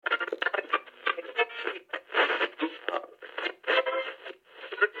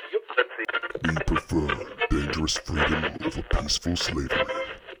prefer dangerous freedom over peaceful slavery.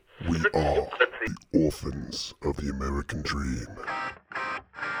 We are the orphans of the American dream.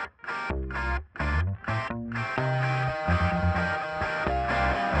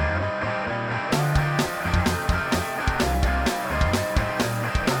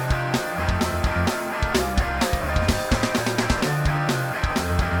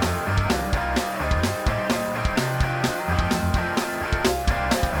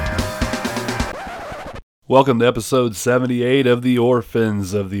 Welcome to episode 78 of the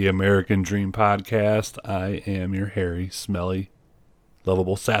Orphans of the American Dream podcast. I am your hairy, smelly,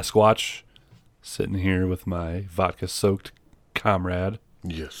 lovable Sasquatch, sitting here with my vodka-soaked comrade.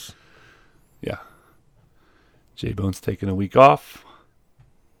 Yes. Yeah. J-Bone's taking a week off,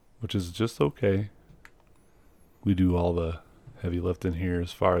 which is just okay. We do all the heavy lifting here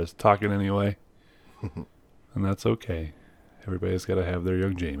as far as talking anyway, and that's okay. Everybody's got to have their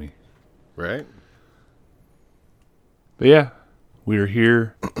young Jamie. Right? But yeah, we are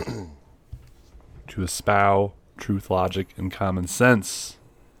here to espouse truth, logic, and common sense,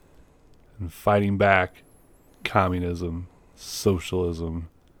 and fighting back communism, socialism,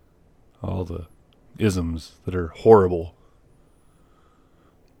 all the isms that are horrible.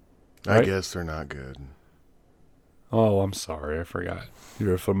 I guess they're not good. Oh, I'm sorry, I forgot.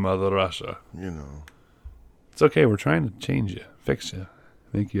 You're from Mother Russia. You know. It's okay, we're trying to change you, fix you,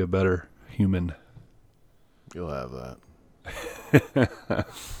 make you a better human. You'll have that.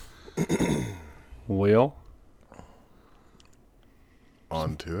 Well,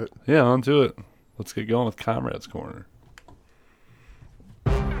 on to it. Yeah, on to it. Let's get going with Comrade's Corner.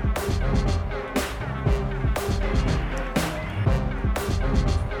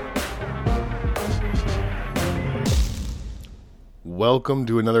 Welcome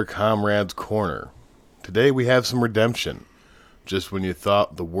to another Comrade's Corner. Today we have some redemption. Just when you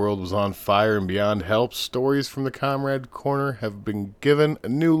thought the world was on fire and beyond help, stories from the Comrade Corner have been given a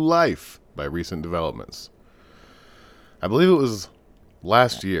new life by recent developments. I believe it was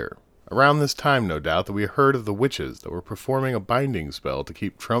last year, around this time no doubt, that we heard of the witches that were performing a binding spell to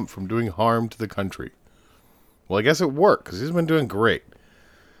keep Trump from doing harm to the country. Well, I guess it worked, because he's been doing great.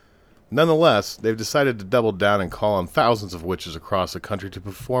 Nonetheless, they've decided to double down and call on thousands of witches across the country to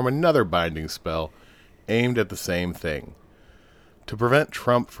perform another binding spell aimed at the same thing: to prevent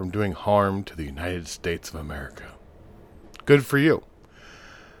Trump from doing harm to the United States of America. Good for you.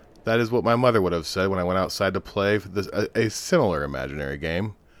 That is what my mother would have said when I went outside to play a similar imaginary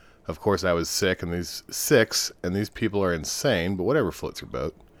game. Of course, I was sick, and these people are insane, but whatever floats your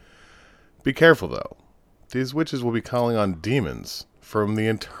boat. Be careful, though. These witches will be calling on demons from the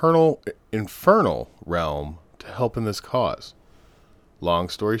infernal realm to help in this cause. Long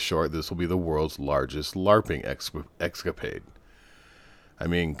story short, this will be the world's largest LARPing escapade. I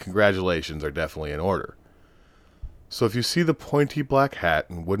mean, congratulations are definitely in order. So if you see the pointy black hat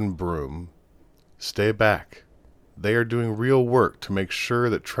and wooden broom, stay back. They are doing real work to make sure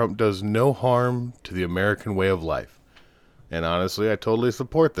that Trump does no harm to the American way of life. And honestly, I totally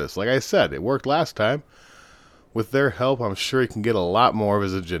support this. Like I said, it worked last time. With their help, I'm sure he can get a lot more of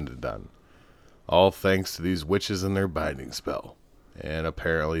his agenda done. All thanks to these witches and their binding spell. And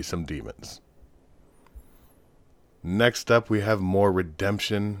apparently some demons. Next up, we have more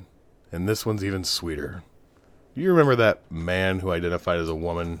redemption, and this one's even sweeter. Do you remember that man who identified as a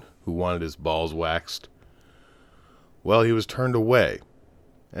woman who wanted his balls waxed? Well, he was turned away,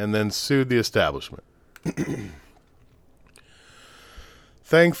 and then sued the establishment.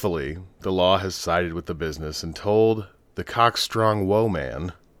 Thankfully, the law has sided with the business and told the cockstrong woe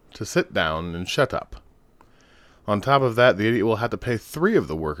man to sit down and shut up. On top of that, the idiot will have to pay 3 of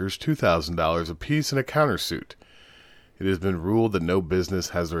the workers $2,000 apiece in a countersuit. It has been ruled that no business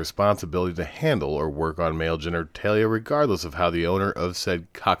has the responsibility to handle or work on male genitalia regardless of how the owner of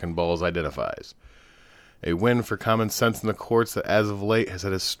said cock and balls identifies. A win for common sense in the courts that as of late has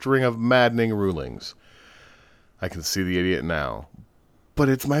had a string of maddening rulings. I can see the idiot now. But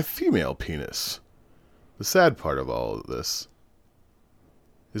it's my female penis. The sad part of all of this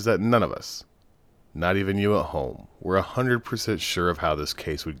is that none of us, not even you at home, were 100% sure of how this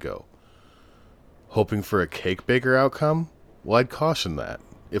case would go. Hoping for a cake baker outcome? Well, I'd caution that.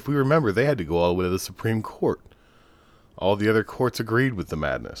 If we remember, they had to go all the way to the Supreme Court. All the other courts agreed with the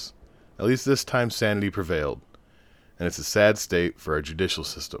madness. At least this time sanity prevailed. And it's a sad state for our judicial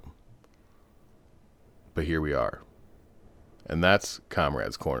system. But here we are. And that's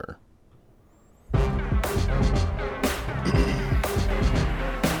Comrade's Corner.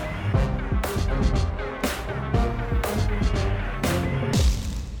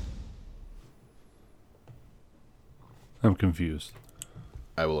 I'm confused.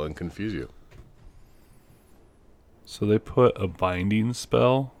 I will unconfuse you. So they put a binding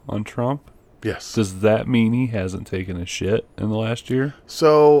spell on Trump. Yes. Does that mean he hasn't taken a shit in the last year?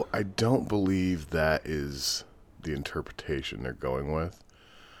 So I don't believe that is the interpretation they're going with.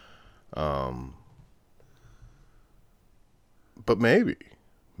 But maybe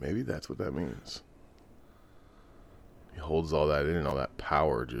that's what that means. He holds all that in, and all that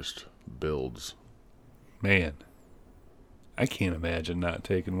power just builds. Man, I can't imagine not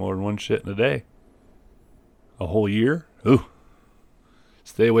taking more than one shit in a day. A whole year? Ooh.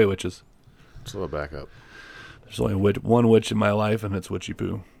 Stay away, witches. Let's let it back up. There's only one witch in my life, and it's Witchy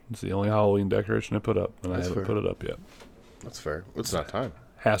Poo. It's the only Halloween decoration I put up, and That's I haven't fair. put it up yet. That's fair. It's not time.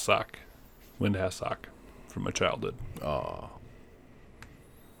 Hassock. Wind Hassock from my childhood. Aw.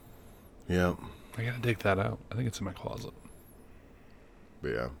 Yeah. I gotta dig that out. I think it's in my closet. But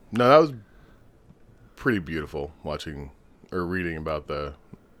yeah. No, that was pretty beautiful watching or reading about the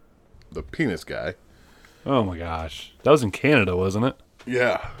penis guy. Oh my gosh. That was in Canada, wasn't it?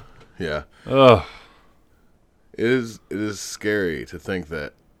 Yeah. Yeah. Ugh. It is scary to think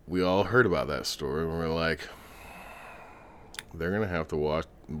that we all heard about that story and we're like, they're gonna have to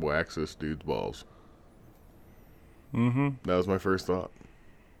wax this dude's balls. Mm-hmm. That was my first thought.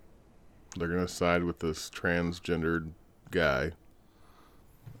 They're gonna side with this transgendered guy.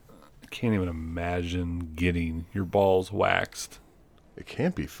 I can't even imagine getting your balls waxed. It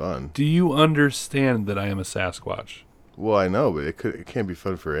can't be fun. Do you understand that I am a Sasquatch? Well, I know, but it can't be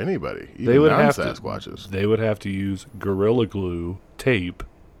fun for anybody. Even They would have to. non-Sasquatches. They would have to use Gorilla Glue tape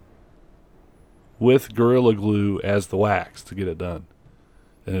with Gorilla Glue as the wax to get it done,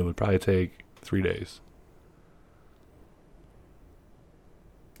 and it would probably take 3 days.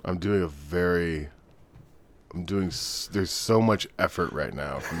 There's so much effort right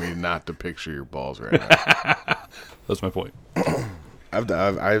now for me not to picture your balls right now. That's my point.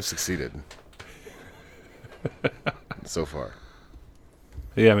 I've succeeded so far.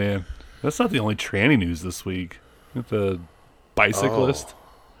 Yeah, man. That's not the only tranny news this week. With the bicyclist.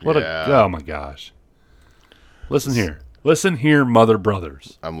 Yeah. Oh my gosh. Listen here, mother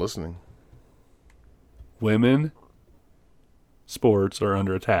brothers. I'm listening. Women sports are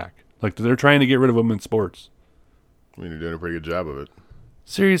under attack. Like, they're trying to get rid of women's sports. I mean, you're doing a pretty good job of it.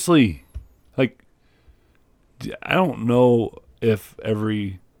 Seriously. Like, I don't know if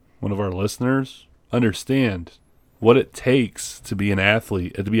every one of our listeners understand what it takes to be an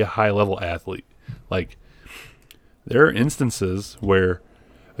athlete, to be a high-level athlete. Like, there are instances where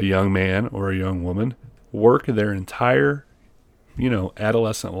a young man or a young woman work their entire,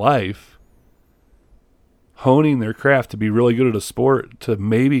 adolescent life honing their craft to be really good at a sport, to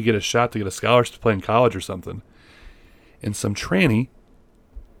maybe get a shot to get a scholarship to play in college or something. And some tranny,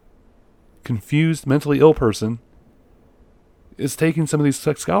 confused, mentally ill person is taking some of these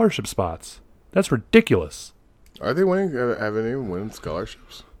scholarship spots. That's ridiculous. Are they winning? Have any won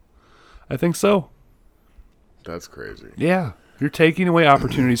scholarships? I think so. That's crazy. Yeah. You're taking away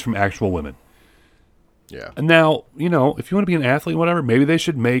opportunities from actual women. Yeah. And now, if you want to be an athlete, whatever, maybe they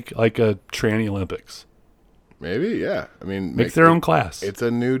should make like a tranny Olympics. Maybe, yeah. I mean, Make their own class. It's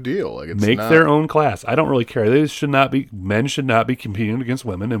a new deal. Like, it's Make not, their own class. I don't really care. Men should not be competing against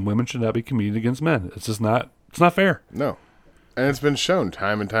women, and women should not be competing against men. It's not fair. No. And it's been shown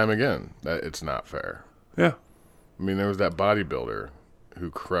time and time again that it's not fair. Yeah. I mean, there was that bodybuilder who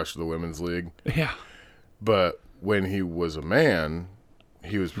crushed the women's league. Yeah. But when he was a man,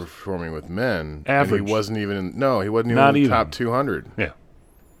 he was performing with men. Average. And he wasn't even in Not the even. top 200. Yeah.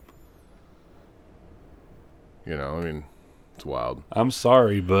 I mean, it's wild. I'm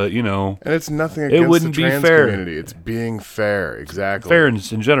sorry, but, And it's nothing against wouldn't the be trans fair. community. It's being fair. Exactly.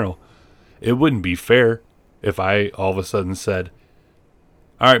 fairness in general. It wouldn't be fair if I all of a sudden said,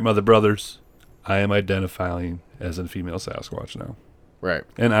 all right, mother brothers, I am identifying as a female Sasquatch now. Right.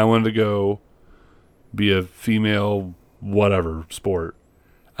 And I wanted to go be a female whatever sport.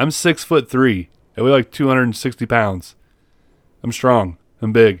 I'm 6'3". I weigh like 260 pounds. I'm strong.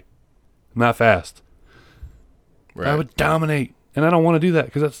 I'm big. I'm not fast. Right. I would dominate. And I don't want to do that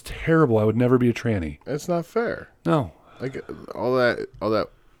because that's terrible. I would never be a tranny. It's not fair. No. Like all that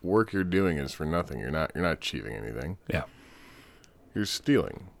work you're doing is for nothing. You're not achieving anything. Yeah. You're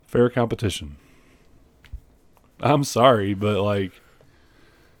stealing. Fair competition. I'm sorry, but like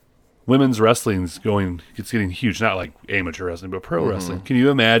women's wrestling's getting huge. Not like amateur wrestling, but pro wrestling. Can you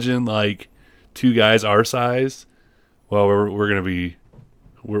imagine like two guys our size? Well, we're gonna be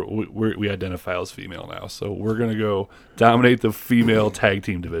we identify as female now, so we're gonna go dominate the female tag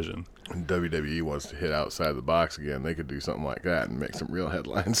team division. And WWE wants to hit outside the box again. They could do something like that and make some real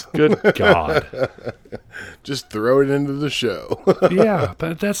headlines. Good God. Just throw it into the show. Yeah,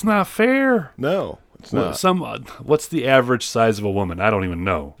 but that's not fair. No, It's not. What's the average size of a woman? I don't even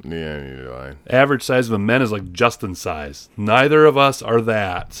know. Yeah, neither do I. Average size of a man is like Justin's size. Neither of us are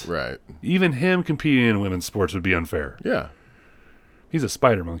that. Right. Even him competing in women's sports would be unfair. Yeah. He's a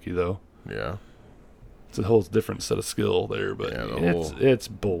spider monkey, though. Yeah. It's a whole different set of skill there, but it's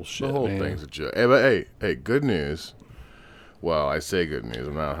bullshit. The whole man. thing's a joke. Hey, but hey, good news. Well, I say good news.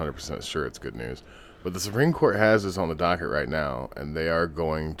 I'm not 100% sure it's good news. But the Supreme Court has this on the docket right now, and they are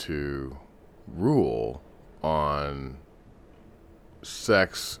going to rule on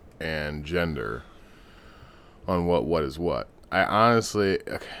sex and gender, on what is what. I honestly,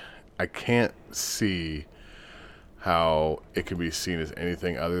 I can't see how it can be seen as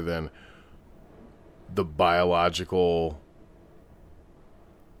anything other than the biological.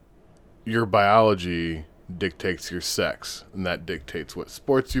 Your biology dictates your sex, and that dictates what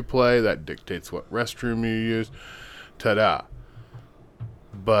sports you play, that dictates what restroom you use. Ta-da.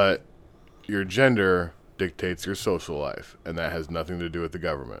 But your gender dictates your social life, and that has nothing to do with the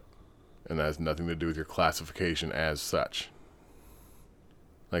government, and that has nothing to do with your classification as such.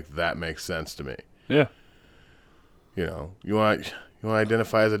 Like, that makes sense to me. Yeah. You know, you want to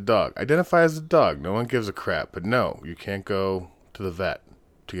identify as a dog. Identify as a dog. No one gives a crap. But no, you can't go to the vet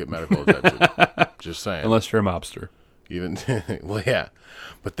to get medical attention. Just saying. Unless you're a mobster. Even well, yeah,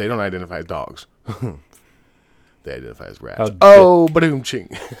 but they don't identify as dogs. They identify as rats. Badoom ching.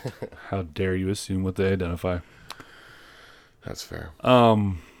 How dare you assume what they identify? That's fair.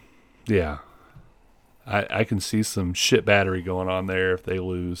 Yeah. I can see some shit battery going on there if they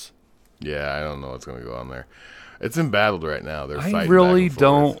lose. Yeah, I don't know what's going to go on there. It's embattled right now. They're fighting. I really back and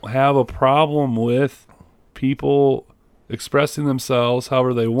forth. don't have a problem with people expressing themselves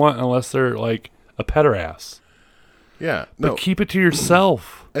however they want, unless they're like a pederass. Yeah, But no. keep it to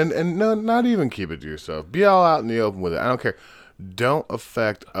yourself. And no, not even keep it to yourself. Be all out in the open with it. I don't care. Don't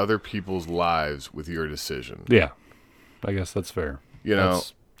affect other people's lives with your decision. Yeah, I guess that's fair. You know,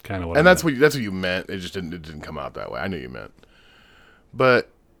 that's kind of what. And I that's what you meant. It just didn't come out that way. I knew you meant,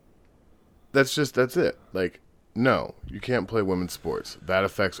 but that's it. Like, no, you can't play women's sports. That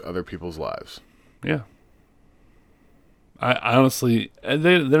affects other people's lives. Yeah. I honestly,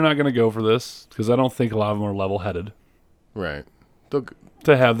 they're not going to go for this because I don't think a lot of them are level-headed. Right.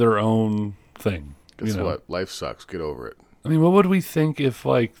 To have their own thing. Guess what? Life sucks. Get over it. I mean, what would we think if,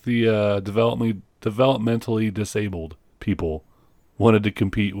 like, the developmentally disabled people wanted to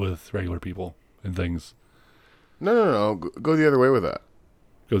compete with regular people and things? No. Go the other way with that.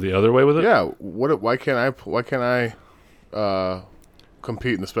 Go the other way with it? Yeah. Why can't I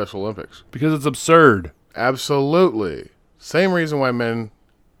compete in the Special Olympics? Because it's absurd. Absolutely. Same reason why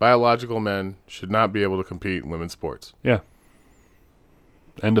biological men, should not be able to compete in women's sports. Yeah.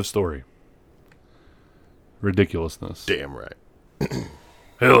 End of story. Ridiculousness. Damn right.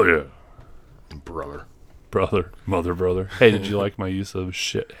 Hell yeah. Brother. Brother. Hey, did you like my use of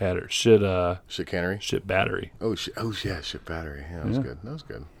shit hatter? Shit cannery? Shit battery. Oh yeah, shit battery. Yeah, that was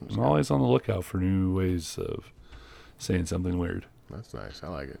good. I'm always on the lookout for new ways of saying something weird. That's nice. I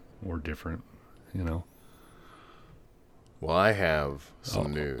like it. Or different, you know. Well, I have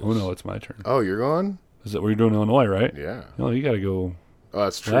some news. Oh no, it's my turn. Oh, you're going? Is that what you're doing in Illinois, right? Yeah. No, you got to go. Oh,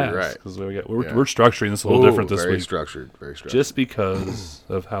 that's true, right? Because we're structuring this a little different this very week. Structured. Just because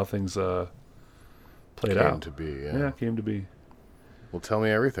of how things played out. Came to be, yeah. Yeah, came to be. Well, tell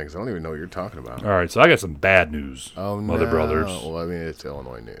me everything, because I don't even know what you're talking about. All right, so I got some bad news. Oh, no. Mother Brothers. Well, I mean, it's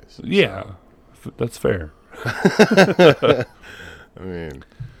Illinois news. Yeah, that's fair. I mean...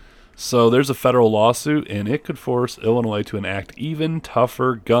 So there's a federal lawsuit, and it could force Illinois to enact even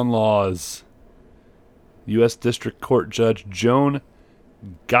tougher gun laws. U.S. District Court Judge Joan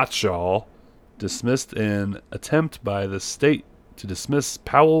Gottschall dismissed an attempt by the state to dismiss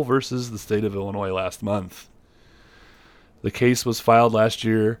Powell versus the state of Illinois last month. The case was filed last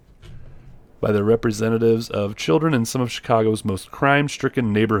year by the representatives of children in some of Chicago's most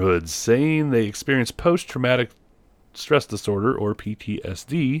crime-stricken neighborhoods, saying they experienced post-traumatic stress disorder, or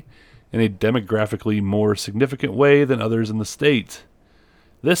PTSD, in a demographically more significant way than others in the state.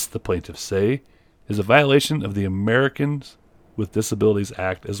 This, the plaintiffs say, is a violation of the Americans with Disabilities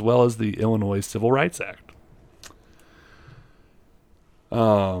Act as well as the Illinois Civil Rights Act.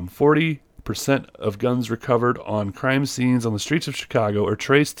 40% of guns recovered on crime scenes on the streets of Chicago are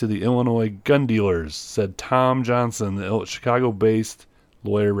traced to the Illinois gun dealers, said Tom Johnson, the Chicago-based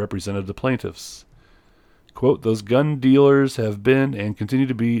lawyer represented the plaintiffs. Quote, those gun dealers have been and continue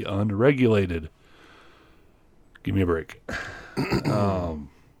to be unregulated. Give me a break. I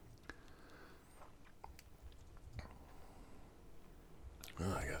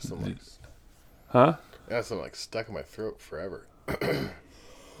got something Huh? I got something like stuck in my throat forever.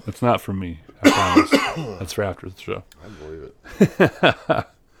 It's not from me, I promise. That's for after the show. I believe it.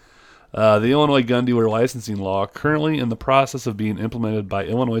 The Illinois gun dealer licensing law, currently in the process of being implemented by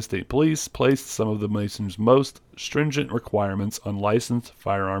Illinois State Police, placed some of the nation's most stringent requirements on licensed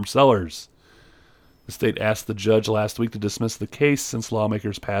firearm sellers. The state asked the judge last week to dismiss the case since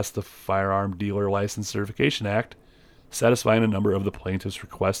lawmakers passed the Firearm Dealer License Certification Act, satisfying a number of the plaintiffs'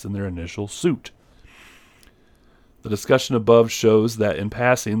 requests in their initial suit. The discussion above shows that in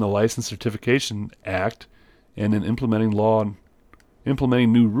passing the License Certification Act and in implementing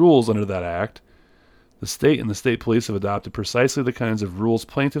new rules under that act, the state and the state police have adopted precisely the kinds of rules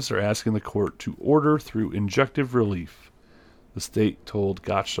plaintiffs are asking the court to order through injunctive relief. The state told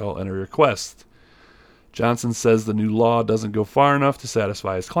Gottschall in a request. Johnson says the new law doesn't go far enough to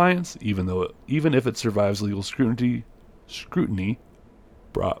satisfy his clients, even if it survives legal scrutiny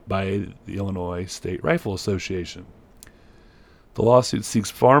brought by the Illinois State Rifle Association. The lawsuit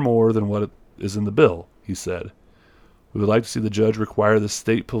seeks far more than what is in the bill, he said. We would like to see the judge require the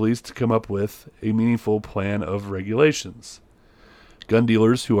state police to come up with a meaningful plan of regulations. Gun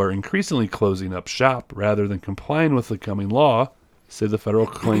dealers who are increasingly closing up shop rather than complying with the coming law say the federal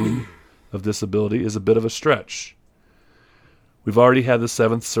claim of disability is a bit of a stretch. We've already had the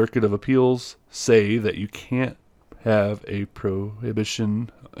Seventh Circuit of Appeals say that you can't have a prohibition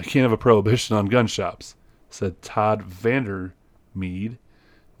on gun shops, said Todd Vandermeed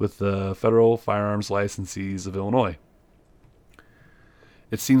with the Federal Firearms Licensees of Illinois.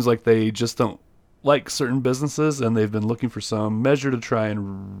 It seems like they just don't like certain businesses, and they've been looking for some measure to try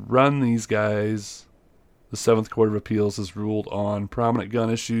and run these guys. The Seventh Court of Appeals has ruled on prominent gun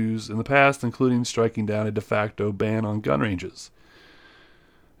issues in the past, including striking down a de facto ban on gun ranges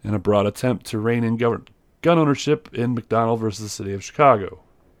and a broad attempt to rein in gun ownership in McDonald versus the City of Chicago.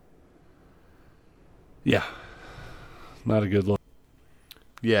 Yeah, not a good look.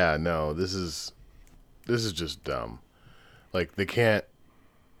 Yeah, no, this is just dumb. Like, they can't.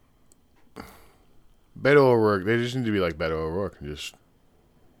 Beto O'Rourke, they just need to be like Beto O'Rourke and just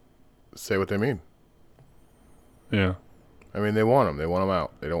say what they mean. Yeah. I mean, they want them. They want them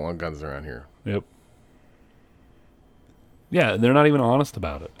out. They don't want guns around here. Yep. Yeah, they're not even honest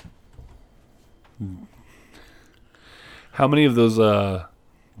about it. How many of those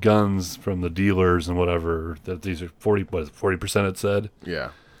guns from the dealers and whatever, that these are 40% it said?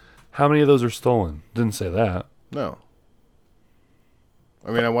 Yeah. How many of those are stolen? Didn't say that. No. I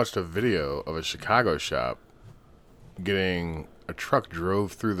mean, I watched a video of a Chicago shop getting a truck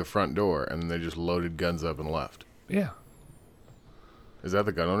drove through the front door and they just loaded guns up and left. Yeah. Is that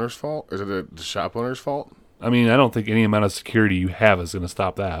the gun owner's fault? Or is it the shop owner's fault? I mean, I don't think any amount of security you have is going to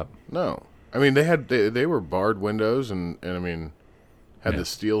stop that. No. I mean, they were barred windows and I mean, had the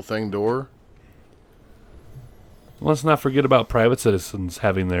steel thing door. Let's not forget about private citizens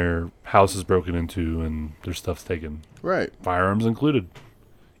having their houses broken into and their stuff's taken. Right. Firearms included.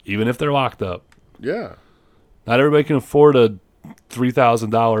 Even if they're locked up. Yeah. Not everybody can afford a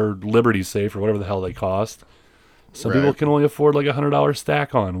 $3,000 Liberty safe or whatever the hell they cost. Some people can only afford like $100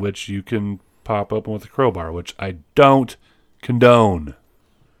 stack on, which you can pop open with a crowbar, which I don't condone.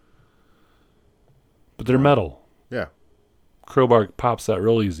 But they're metal. Yeah. Crowbar pops that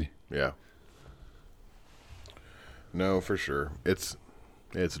real easy. Yeah. No, for sure. It's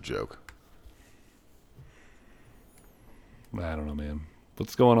a joke. I don't know, man.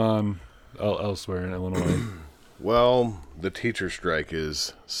 What's going on elsewhere in Illinois? Well, the teacher strike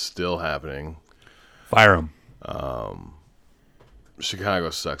is still happening. Fire them. Chicago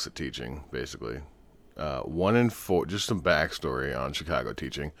sucks at teaching, basically. 1 in 4, just some backstory on Chicago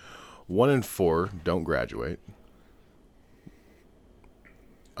teaching. 1 in 4 don't graduate.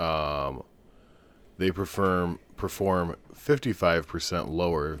 They perform 55%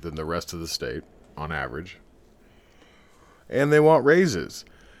 lower than the rest of the state on average. And they want raises.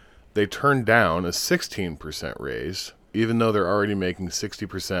 They turned down a 16% raise, even though they're already making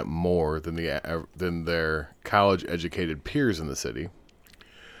 60% more than their college-educated peers in the city.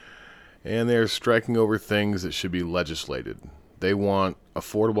 And they're striking over things that should be legislated. They want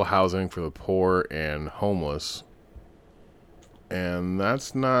affordable housing for the poor and homeless. And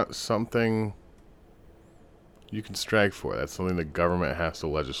that's not something you can strike for. That's something the government has to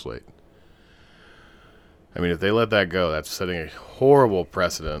legislate. I mean, if they let that go, that's setting a horrible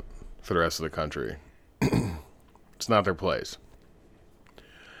precedent for the rest of the country. It's not their place.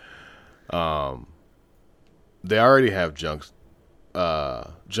 They already have junk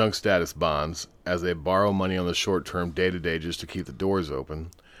status bonds as they borrow money on the short term day-to-day just to keep the doors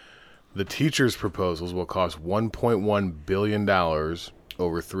open. The teachers' proposals will cost $1.1 billion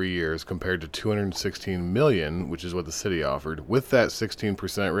over 3 years compared to $216 million, which is what the city offered, with that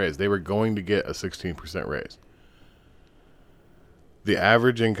 16% raise. They were going to get a 16% raise. The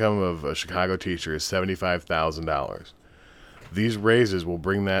average income of a Chicago teacher is $75,000. These raises will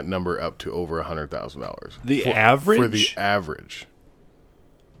bring that number up to over $100,000. The average? For the average.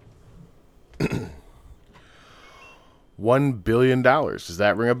 $1 billion. Does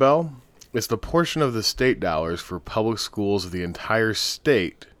that ring a bell? It's the portion of the state dollars for public schools of the entire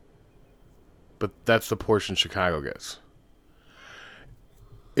state, but that's the portion Chicago gets.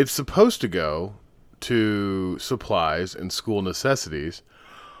 It's supposed to go to supplies and school necessities,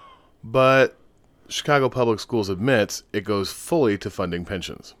 but Chicago Public Schools admits it goes fully to funding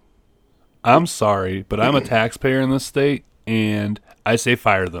pensions. I'm sorry, but I'm a taxpayer in this state, and I say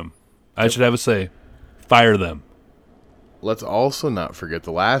fire them. I should have a say. Fire them. Let's also not forget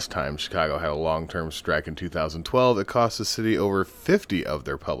the last time Chicago had a long-term strike in 2012. It cost the city over 50 of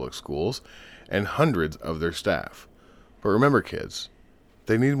their public schools and hundreds of their staff. But remember, kids,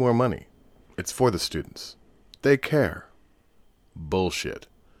 they need more money. It's for the students. They care. Bullshit.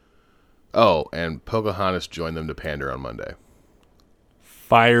 Oh, and Pocahontas joined them to pander on Monday.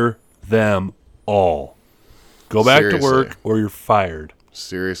 Fire them all. Go back to work or you're fired.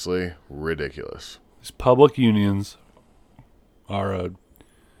 Seriously, ridiculous. These public unions are a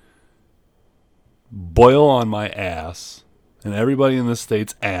boil on my ass and everybody in this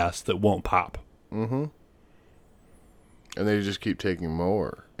state's ass that won't pop. Mm-hmm. And they just keep taking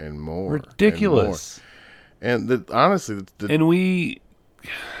more and more. Ridiculous. And more. And honestly... And we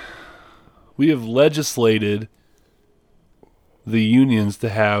have legislated the unions to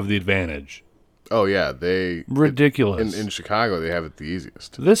have the advantage. Oh, yeah. They ridiculous. In Chicago, they have it the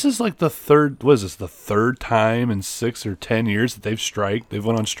easiest. This is like the third time in 6 or 10 years that they've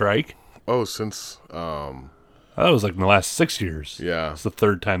went on strike? Oh, since... that was like in the last 6 years. Yeah. It's the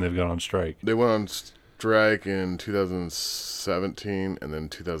third time they've gone on strike. They went on strike in 2017, and then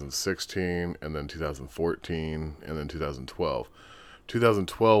 2016, and then 2014, and then 2012.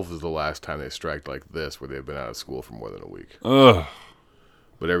 2012 was the last time they striked like this, where they've been out of school for more than a week. Ugh.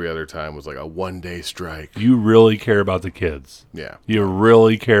 But every other time was like a one-day strike. You really care about the kids. Yeah. You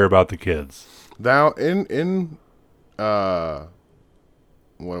really care about the kids. Now, in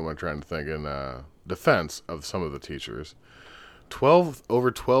what am I trying to think? In defense of some of the teachers,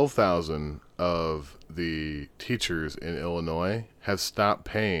 over 12,000 of the teachers in Illinois have stopped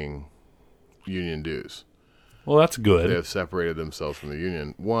paying union dues. Well, that's good. They have separated themselves from the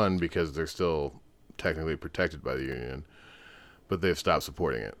union. One, because they're still technically protected by the union, but they've stopped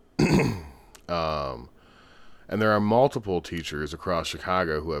supporting it. And there are multiple teachers across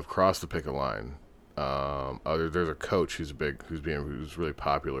Chicago who have crossed the picket line. There's a coach who's really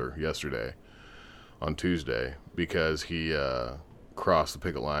popular yesterday on Tuesday because he crossed the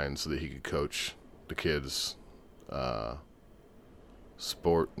picket line so that he could coach the kids'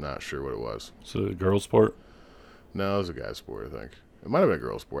 sport. Not sure what it was. So a girls' sport? No, it was a guy's sport, I think. It might have been a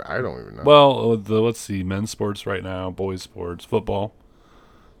girls' sport. I don't even know. Well, let's see. Men's sports right now, boys' sports, football,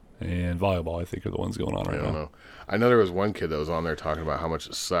 and volleyball, I think, are the ones going on right now. I don't know. I know there was one kid that was on there talking about how much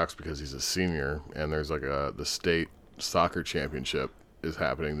it sucks because he's a senior, and there's like the state soccer championship is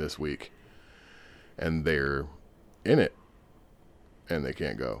happening this week, and they're in it, and they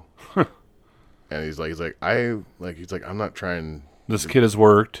can't go. And he's like, I'm not trying. This kid has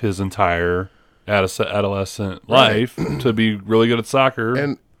worked his entire adolescent life to be really good at soccer,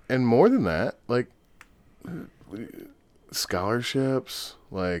 and more than that, like scholarships.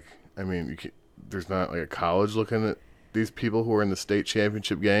 Like, I mean, there's not like a college looking at these people who are in the state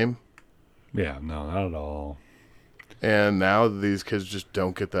championship game. Yeah, no, not at all. And now these kids just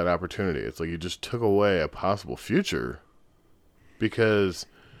don't get that opportunity. It's like you just took away a possible future because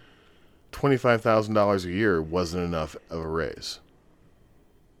 $25,000 a year wasn't enough of a raise.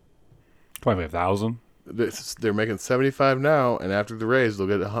 25,000. They're making 75 now, and after the raise, they'll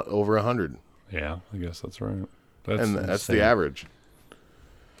get over 100. Yeah, I guess that's right. That's the average.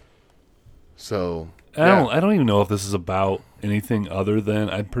 So I don't even know if this is about anything other than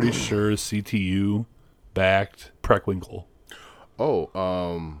I'm pretty sure CTU backed Preckwinkle. Oh,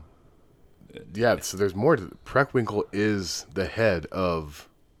 yeah. So there's more to Preckwinkle is the head of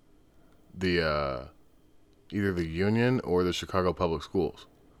the either the union or the Chicago Public Schools.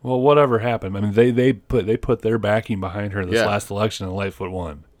 Well, whatever happened, I mean, they put their backing behind her this last election, and Lightfoot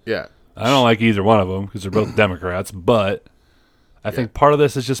won. Yeah, I don't like either one of them because they're both Democrats, but I think part of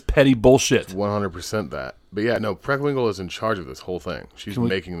this is just petty bullshit. 100% that. But yeah, no, Preckwinkle is in charge of this whole thing. She's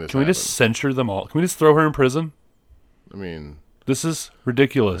making this. Can we just censure them all? Can we just throw her in prison? I mean, this is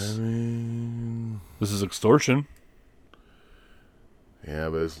ridiculous. This is extortion. Yeah,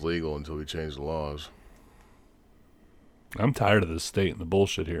 but it's legal until we change the laws. I'm tired of this state and the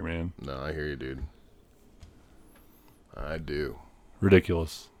bullshit here, man. No, I hear you, dude. I do.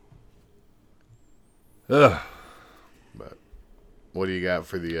 Ridiculous. Ugh. But what do you got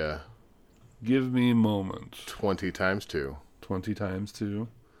for the Give me a moment. 20 times 2 20 times 2.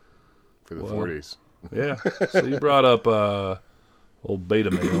 for the Well, 40s? Yeah. So you brought up old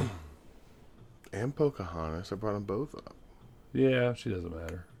beta male. And Pocahontas. I brought them both up. Yeah, she doesn't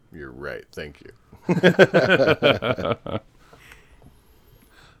matter. You're right. Thank you.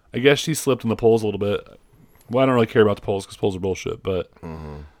 I guess she slipped in the polls a little bit. Well, I don't really care about the polls because polls are bullshit, but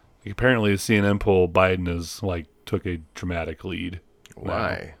apparently the CNN poll, Biden is took a dramatic lead.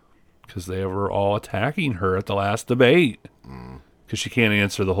 Why? Because they were all attacking her at the last debate. Because she can't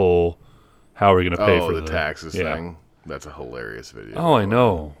answer the whole, how are we going to pay for the taxes thing? That's a hilarious video. Oh, I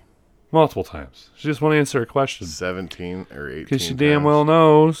know. Multiple times. She just won't answer a question. 17 or 18 Because she damn well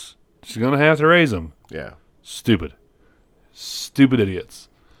knows she's going to have to raise them. Yeah. Stupid. Stupid idiots.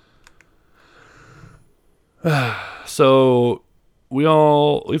 So,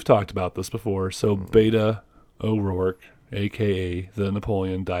 we've talked about this before. So, Beta O'Rourke, a.k.a. the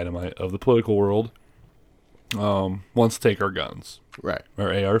Napoleon Dynamite of the political world, wants to take our guns. Right. Our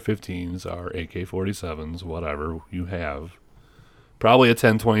AR-15s, our AK-47s, whatever you have. Probably a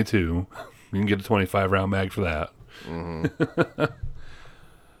 10-22. You can get a 25-round mag for that.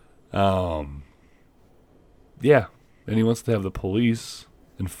 Yeah. And he wants to have the police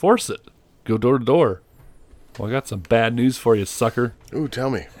enforce it. Go door to door. Well, I got some bad news for you, sucker. Ooh, tell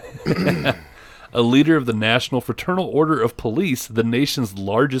me. A leader of the National Fraternal Order of Police, the nation's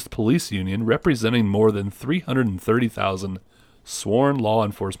largest police union, representing more than 330,000 sworn law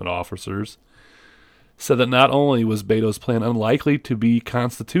enforcement officers, said that not only was Beto's plan unlikely to be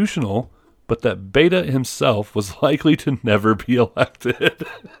constitutional, but that Beta himself was likely to never be elected.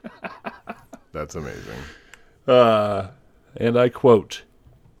 That's amazing. And I quote,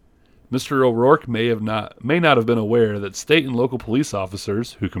 Mr. O'Rourke may not have been aware that state and local police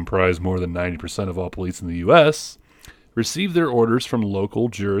officers, who comprise more than 90% of all police in the U.S., receive their orders from local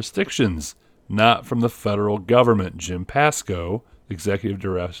jurisdictions, not from the federal government. Jim Pascoe, executive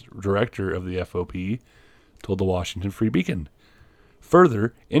director of the FOP, told the Washington Free Beacon.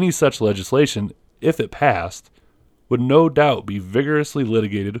 Further, any such legislation, if it passed, would no doubt be vigorously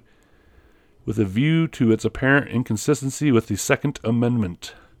litigated with a view to its apparent inconsistency with the Second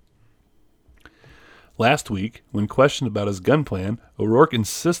Amendment. Last week, when questioned about his gun plan, O'Rourke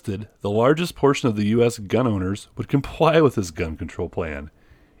insisted the largest portion of the U.S. gun owners would comply with his gun control plan,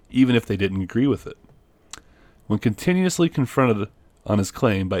 even if they didn't agree with it. When continuously confronted on his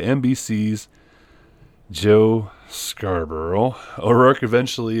claim by NBC's Joe Scarborough, O'Rourke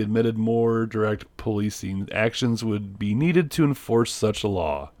eventually admitted more direct policing actions would be needed to enforce such a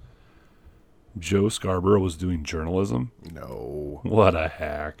law. Joe Scarborough was doing journalism? No. What a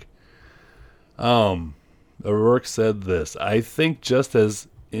hack. O'Rourke said this, I think just as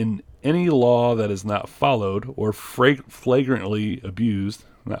in any law that is not followed or flagrantly abused,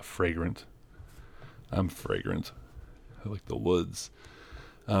 not fragrant, I'm fragrant, I like the woods,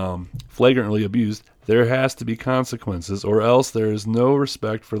 flagrantly abused, there has to be consequences or else there is no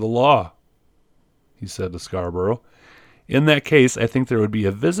respect for the law, he said to Scarborough. In that case, I think there would be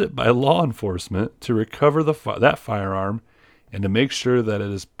a visit by law enforcement to recover that firearm and to make sure that it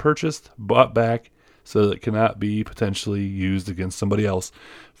is purchased, bought back, so that it cannot be potentially used against somebody else.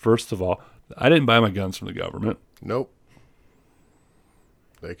 First of all, I didn't buy my guns from the government. Nope.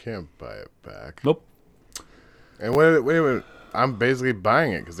 They can't buy it back. Nope. And wait a minute. I'm basically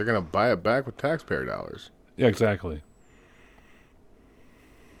buying it because they're going to buy it back with taxpayer dollars. Yeah, exactly.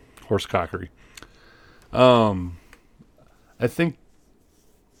 Horsecockery. I think...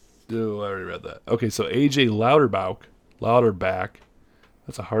 Oh, I already read that. Okay, so AJ Louderback.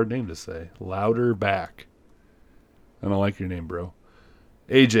 That's a hard name to say. Louderback. I don't like your name, bro.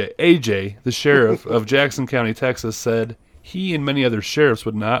 AJ, the sheriff of Jackson County, Texas, said he and many other sheriffs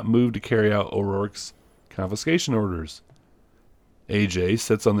would not move to carry out O'Rourke's confiscation orders. AJ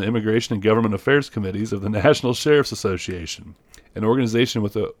sits on the Immigration and Government Affairs Committees of the National Sheriff's Association, an organization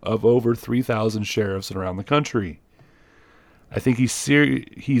of over 3,000 sheriffs around the country. I think he's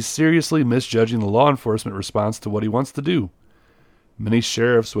seriously misjudging the law enforcement response to what he wants to do. Many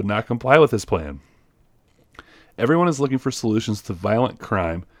sheriffs would not comply with his plan. Everyone is looking for solutions to violent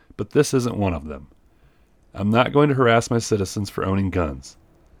crime, but this isn't one of them. I'm not going to harass my citizens for owning guns.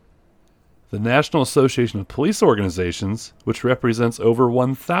 The National Association of Police Organizations, which represents over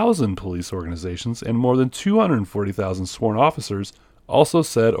 1,000 police organizations and more than 240,000 sworn officers, also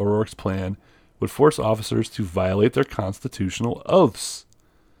said O'Rourke's plan would force officers to violate their constitutional oaths.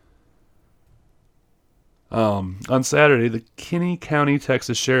 On Saturday, the Kinney County,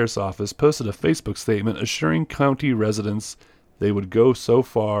 Texas Sheriff's Office posted a Facebook statement assuring county residents they would go so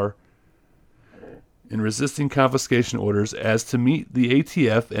far in resisting confiscation orders as to meet the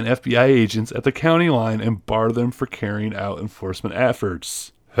ATF and FBI agents at the county line and bar them for carrying out enforcement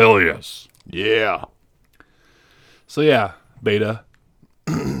efforts. Hell yes. Yeah. So yeah, Beta.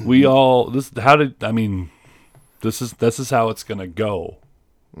 This is how it's gonna go.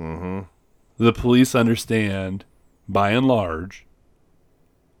 Mm-hmm. The police understand, by and large,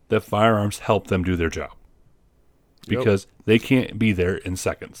 that firearms help them do their job. Because they can't be there in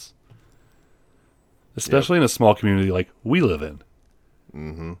seconds. Especially in a small community like we live in.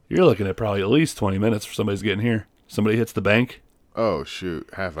 Mm-hmm. You're looking at probably at least 20 minutes for somebody's getting here. Somebody hits the bank. Oh, shoot.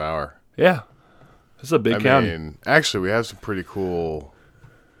 Half hour. Yeah. It's a big county. Actually, we have some pretty cool...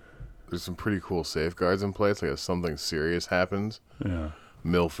 There's some pretty cool safeguards in place. Like if something serious happens, Yeah.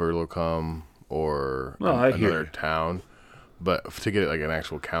 Milford will come or I hear another you. town. But to get like an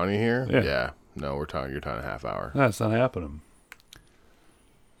actual county here, Yeah. no, you're talking a half hour. That's not happening.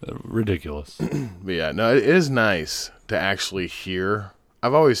 Ridiculous. But yeah, no, it is nice to actually hear.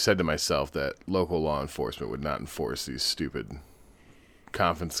 I've always said to myself that local law enforcement would not enforce these stupid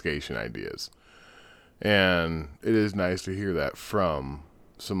confiscation ideas. And it is nice to hear that from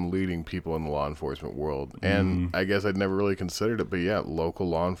some leading people in the law enforcement world. And I guess I'd never really considered it, but yeah, local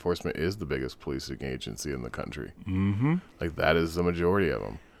law enforcement is the biggest policing agency in the country. Mm-hmm. Like that is the majority of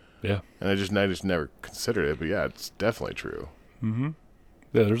them. Yeah. And I just never considered it, but yeah, it's definitely true. Mm-hmm.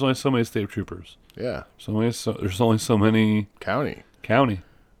 Yeah, there's only so many state troopers. Yeah. There's only so many County. county.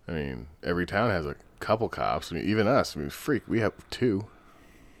 I mean, every town has a couple cops. I mean, even us. I mean, we have 2.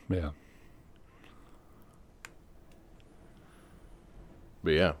 Yeah.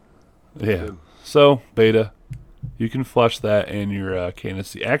 But yeah. Yeah. So, Beta, you can flush that in your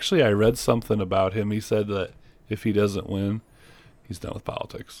candidacy. Actually, I read something about him. He said that if he doesn't win, he's done with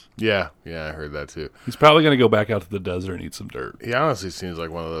politics. Yeah, I heard that too. He's probably going to go back out to the desert and eat some dirt. He honestly seems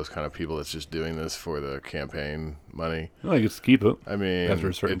like one of those kind of people that's just doing this for the campaign money. Well, he gets to keep it. I mean, After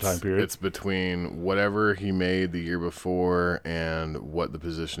a certain time period. It's between whatever he made the year before and what the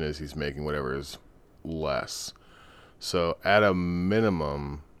position is he's making, whatever is less. So at a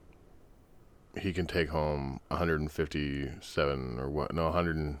minimum, he can take home 157 or what? No,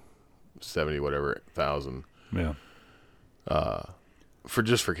 170 whatever thousand. Yeah.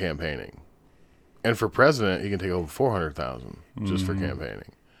 For campaigning, and for president, he can take home 400,000 just for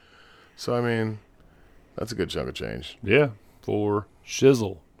campaigning. So I mean, that's a good chunk of change Yeah. For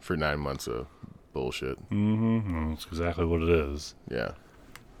shizzle. for 9 months of bullshit. Mm-hmm. That's exactly what it is. Yeah,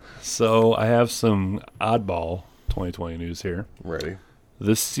 So I have some oddball 2020 news here. ready.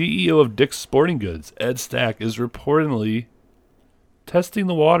 The CEO of Dick's Sporting Goods, Ed Stack, is reportedly testing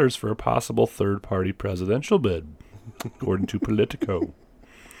the waters for a possible third-party presidential bid, according to Politico.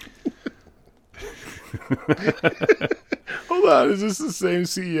 Hold on, is this the same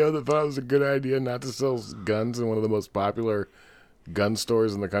CEO that thought it was a good idea not to sell guns in one of the most popular gun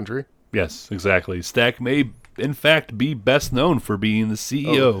stores in the country? Yes, exactly. Stack may, in fact, be best known for being the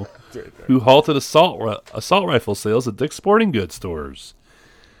CEO who halted assault rifle sales at Dick's Sporting Goods stores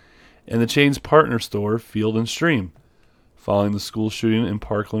and the chain's partner store, Field and Stream, following the school shooting in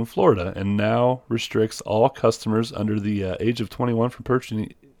Parkland, Florida, and now restricts all customers under the age of 21 from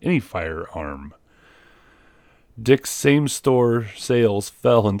purchasing any firearm. Dick's same-store sales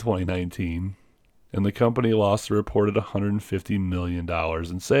fell in 2019, and the company lost a reported $150 million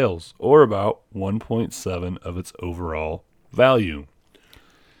in sales, or about 1.7% of its overall value.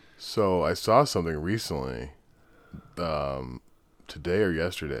 So I saw something recently, today or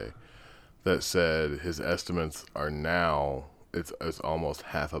yesterday, that said his estimates are now it's almost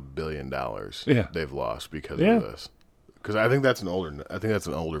 $500 million. Yeah. They've lost because Yeah. of this. Because I think that's an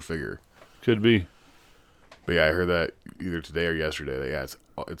older figure. Could be. But yeah, I heard that either today or yesterday. That,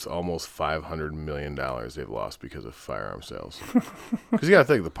 yeah, it's almost $500 million they've lost because of firearm sales. Because you got to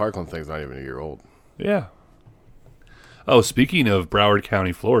think the Parkland thing's not even a year old. Yeah. Oh, speaking of Broward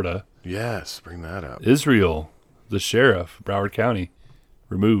County, Florida, Yes, bring that up. Israel, the sheriff, Broward County,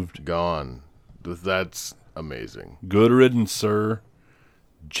 removed. Gone. That's amazing. Good riddance, sir.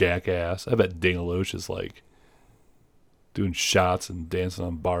 Jackass. I bet Dana Loesch is like doing shots and dancing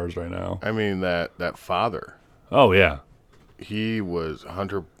on bars right now. I mean that father. Oh, yeah. He was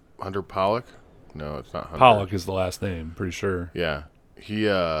Hunter Pollock. No, it's not Hunter. Pollock is the last name, pretty sure. Yeah, he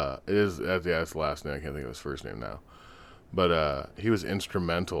it is. That's the last name. I can't think of his first name now. But he was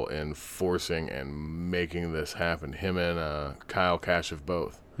instrumental in forcing and making this happen. Him and Kyle Kashev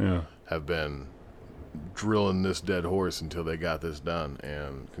both Yeah. have been drilling this dead horse until they got this done.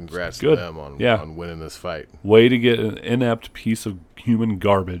 And congrats to Good. them on Yeah. on winning this fight. Way to get an inept piece of human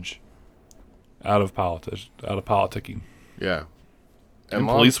garbage out of politicking. Yeah. And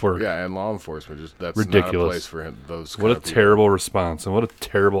police work. Yeah, and law enforcement. Just that's Ridiculous. not a place for those. What a kind of people. terrible response, and what a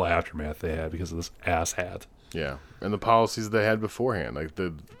terrible aftermath they had because of this asshat. Yeah, and the policies they had beforehand, like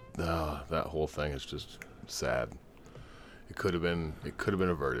that whole thing is just sad. It could have been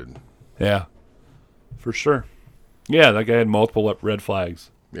averted. Yeah, for sure. Yeah, that guy had multiple red flags.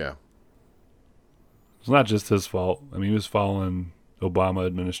 Yeah, It's not just his fault. I mean, he was following Obama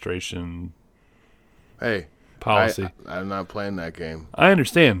administration hey, policy. I'm not playing that game. I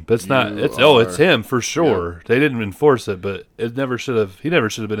understand, but it's not. You It's are- him for sure. They didn't enforce it, but it never should have. He never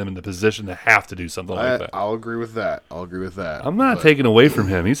should have been in the position to have to do something like that. I'll agree with that. I'm not but- taking away from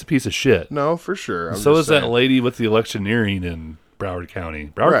him. He's a piece of shit. No, for sure. I'm So just is that saying. lady with the electioneering in Broward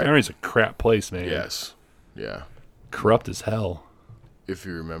County. Broward Right. County's a crap place, man. Yes. Yeah. Corrupt as hell. If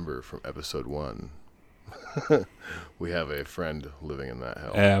you remember from episode 1, we have a friend living in that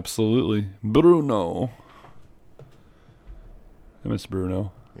hell. Absolutely. Bruno. I miss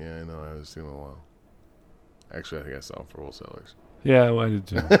Bruno. Yeah, I know. I haven't seen him in a while. Actually, I think I saw him for wholesalers. Yeah, well, I did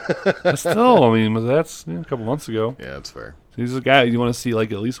too. But still, I mean, that's a couple months ago. Yeah, that's fair. He's a guy you want to see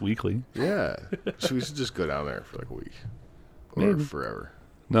like at least weekly. Yeah. So we should just go down there for like a week. Or Maybe. forever.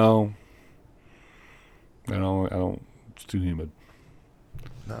 No. I don't. It's too humid.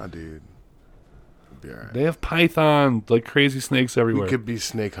 Nah, dude. It'll be alright. They have python, like crazy snakes everywhere. We could be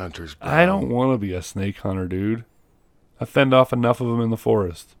snake hunters, bro. I don't want to be a snake hunter, dude. I fend off enough of them in the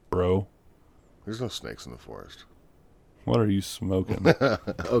forest, bro. There's no snakes in the forest. What are you smoking?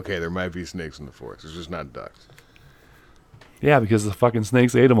 Okay, there might be snakes in the forest. There's just not ducks. Yeah, because the fucking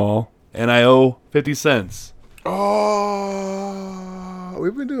snakes ate them all, and I owe 50 cents. Oh,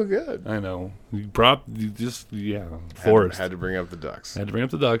 we've been doing good. I know. Forest. Had to bring up the ducks. Had to bring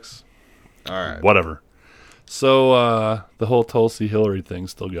up the ducks. All right. Whatever. So, the whole Tulsi Hillary thing's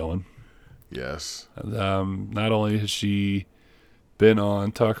still going. Yes. Not only has she been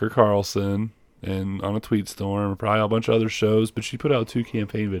on Tucker Carlson and on a tweet storm, probably a bunch of other shows, but she put out 2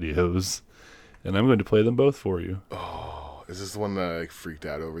 campaign videos, and I'm going to play them both for you. Oh, is this the one that I freaked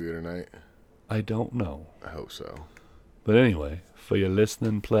out over the other night? I don't know. I hope so. But anyway, for your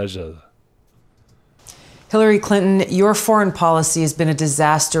listening pleasure. Hillary Clinton, your foreign policy has been a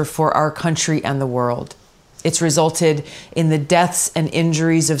disaster for our country and the world. It's resulted in the deaths and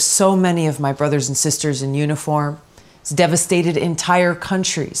injuries of so many of my brothers and sisters in uniform. It's devastated entire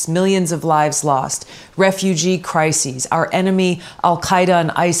countries, millions of lives lost, refugee crises, our enemy, Al-Qaeda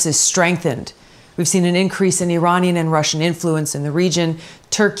and ISIS, strengthened. We've seen an increase in Iranian and Russian influence in the region.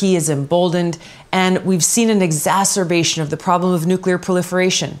 Turkey is emboldened, and we've seen an exacerbation of the problem of nuclear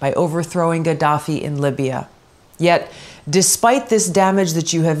proliferation by overthrowing Gaddafi in Libya. Yet, despite this damage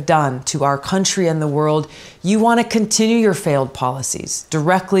that you have done to our country and the world, you want to continue your failed policies,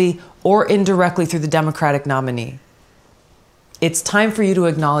 directly or indirectly through the Democratic nominee. It's time for you to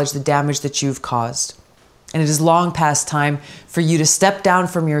acknowledge the damage that you've caused. And it is long past time for you to step down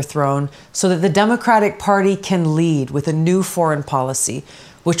from your throne so that the Democratic Party can lead with a new foreign policy,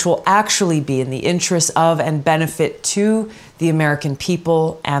 which will actually be in the interest of and benefit to the American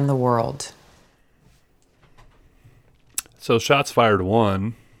people and the world. So shots fired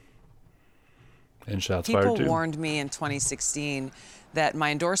 1, and shots fired 2. People warned me in 2016 that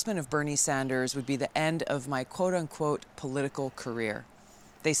my endorsement of Bernie Sanders would be the end of my quote-unquote political career.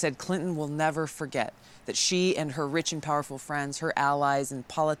 They said Clinton will never forget that she and her rich and powerful friends, her allies in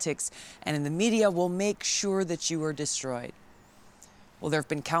politics and in the media, will make sure that you are destroyed. Well, there have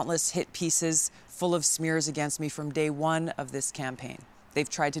been countless hit pieces full of smears against me from day one of this campaign. They've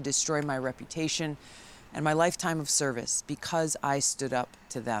tried to destroy my reputation and my lifetime of service because I stood up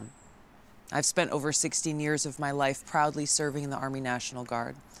to them. I've spent over 16 years of my life proudly serving in the Army National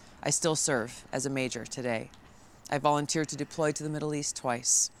Guard. I still serve as a major today. I volunteered to deploy to the Middle East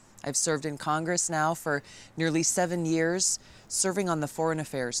twice. I've served in Congress now for nearly 7 years, serving on the Foreign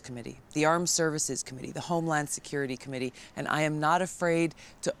Affairs Committee, the Armed Services Committee, the Homeland Security Committee, and I am not afraid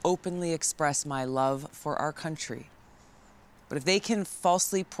to openly express my love for our country. But if they can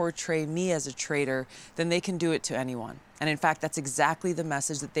falsely portray me as a traitor, then they can do it to anyone. And in fact, that's exactly the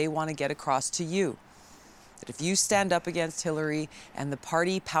message that they want to get across to you. That if you stand up against Hillary and the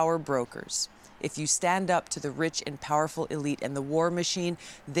party power brokers, if you stand up to the rich and powerful elite and the war machine,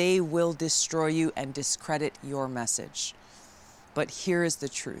 they will destroy you and discredit your message. But here is the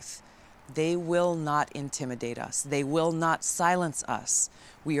truth. They will not intimidate us. They will not silence us.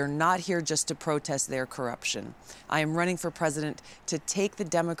 We are not here just to protest their corruption. I am running for president to take the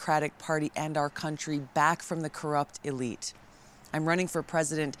Democratic Party and our country back from the corrupt elite. I'm running for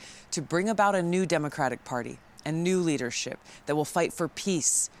president to bring about a new Democratic Party and new leadership that will fight for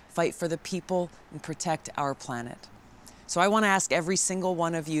peace, fight for the people, and protect our planet. So I want to ask every single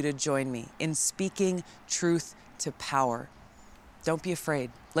one of you to join me in speaking truth to power. Don't be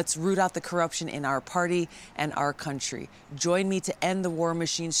afraid. Let's root out the corruption in our party and our country. Join me to end the war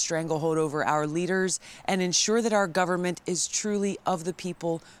machine's stranglehold over our leaders and ensure that our government is truly of the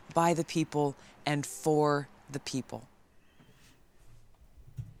people, by the people, and for the people.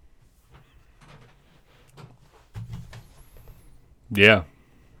 Yeah.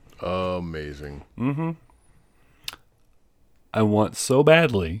 Amazing. I want so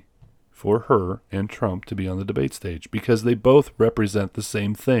badly for her and Trump to be on the debate stage because they both represent the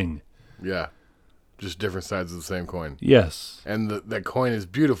same thing. Yeah. Just different sides of the same coin. Yes. And that coin is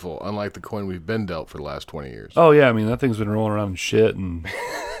beautiful, unlike the coin we've been dealt for the last 20 years. Oh, yeah. I mean, that thing's been rolling around in shit and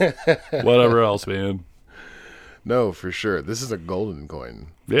whatever else, man. No, for sure. This is a golden coin.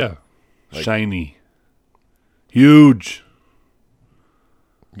 Yeah. Shiny. Huge.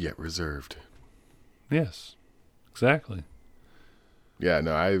 Yet reserved. Yes. Exactly. Yeah,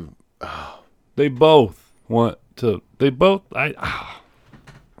 no, They both want to.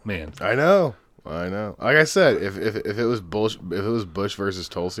 Man. I know. Like I said, if it was Bush versus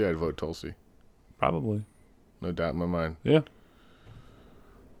Tulsi, I'd vote Tulsi. Probably. No doubt in my mind. Yeah.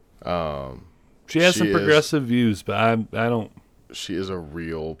 She has some progressive views, but I don't. She is a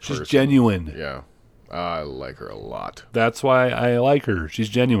real person. She's genuine. Yeah. I like her a lot. That's why I like her. She's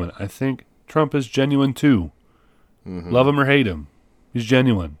genuine. I think Trump is genuine too. Love him or hate him. He's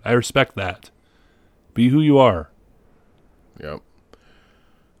genuine. I respect that. Be who you are. Yep.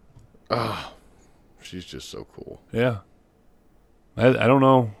 Oh, she's just so cool. Yeah. I don't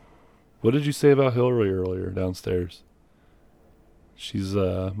know. What did you say about Hillary earlier downstairs? She's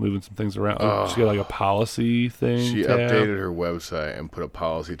moving some things around. She's got like a policy thing. She tab. updated her website and put a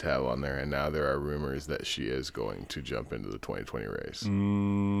policy tab on there, and now there are rumors that she is going to jump into the 2020 race. I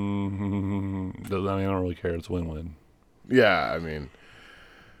mean, I don't really care. It's win-win. Yeah, I mean,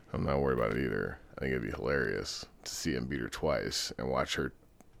 I'm not worried about it either. I think it'd be hilarious to see him beat her twice and watch her.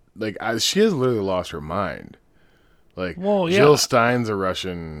 Like, she has literally lost her mind. Like, Well, yeah. Jill Stein's a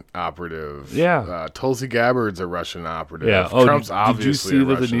Russian operative. Yeah. Tulsi Gabbard's a Russian operative. Yeah. Trump's did you obviously see a that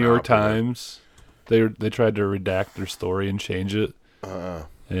the Russian New York operative. Times they tried to redact their story and change it,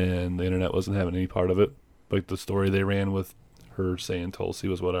 and the internet wasn't having any part of it. Like the story they ran with her saying Tulsi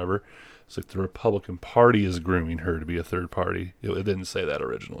was whatever. It's like the Republican Party is grooming her to be a third party. It didn't say that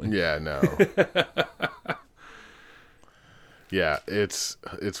originally. Yeah, no. Yeah, it's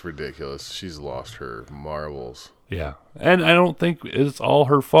ridiculous. She's lost her marbles. Yeah, and I don't think it's all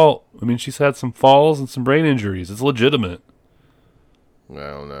her fault. I mean, she's had some falls and some brain injuries. It's legitimate. I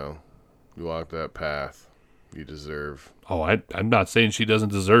don't know. You walk that path, you deserve. Oh, I'm not saying she doesn't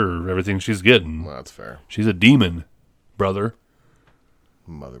deserve everything she's getting. Well, that's fair. She's a demon, brother.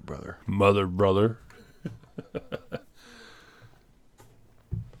 Mother, brother.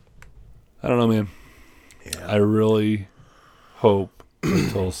 I don't know, man. Yeah. I really hope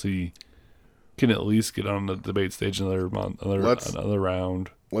that Tulsi can at least get on the debate stage another round.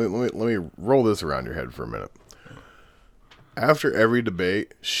 Let me roll this around your head for a minute. After every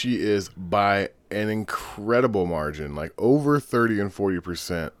debate, she is by an incredible margin, like over 30 and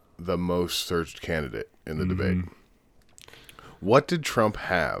 40%, the most searched candidate in the debate. What did Trump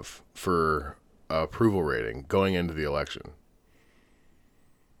have for approval rating going into the election?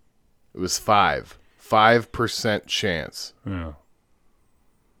 It was 5% chance. Yeah.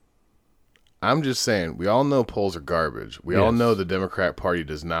 I'm just saying, we all know polls are garbage. We all Yes. know the Democrat Party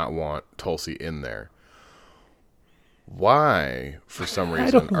does not want Tulsi in there. Why, for some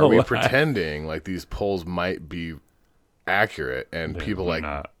reason, don't are know we why. pretending like these polls might be accurate and people they're like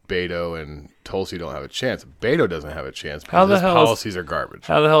not. Beto and Tulsi don't have a chance? Beto doesn't have a chance How because the his hell is- policies are garbage.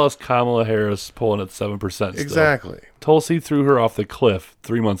 How the hell is Kamala Harris pulling at 7% still? Exactly. Tulsi threw her off the cliff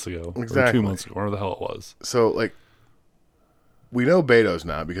 3 months ago. Or Exactly. 2 months ago, whatever the hell it was. So, like, we know Beto's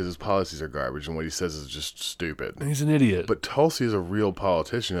not because his policies are garbage and what he says is just stupid. He's an idiot. But Tulsi is a real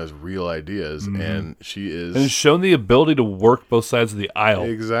politician, has real ideas, and she is... and has shown the ability to work both sides of the aisle.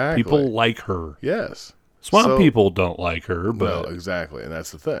 Exactly. People like her. Yes. Swamp So- people don't like her, but No, exactly, and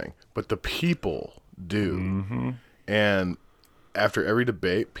that's the thing. But the people do. And after every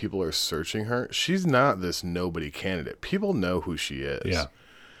debate, people are searching her. She's not this nobody candidate. People know who she is. yeah.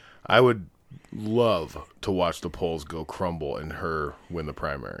 I would love to watch the polls go crumble and her win the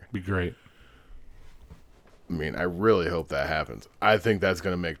primary. Be great. I mean, I really hope that happens. I think that's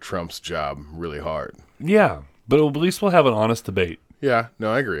going to make Trump's job really hard. Yeah, but at least we'll have an honest debate. Yeah,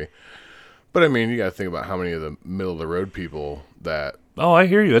 no, I agree. But I mean, you got to think about how many of the middle of the road people that Oh, I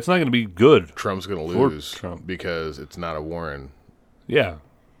hear you. It's not going to be good. Trump's going to For lose Trump. because it's not a Warren. Yeah.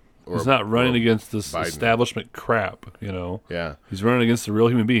 Or, He's not running or against this Biden. establishment crap, you know. Yeah. He's running against a real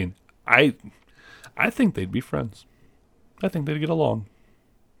human being. I think they'd be friends. I think they'd get along.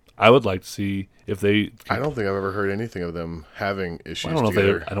 I would like to see if they. I don't think I've ever heard anything of them having issues I don't know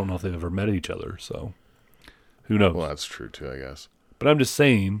together. I don't know if they've ever met each other. So, who knows? Well, that's true too, I guess. But I'm just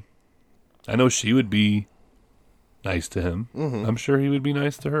saying. I know she would be nice to him. Mm-hmm. I'm sure he would be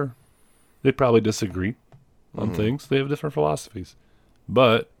nice to her. They'd probably disagree on things. They have different philosophies,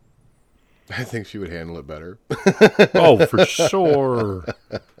 but I think she would handle it better. oh, for sure.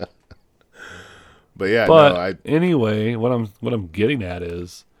 But yeah, But no, anyway, what I'm getting at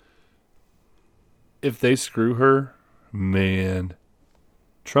is, if they screw her, man,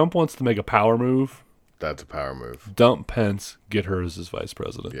 Trump wants to make a power move. that's a power move. Dump Pence, get her as his vice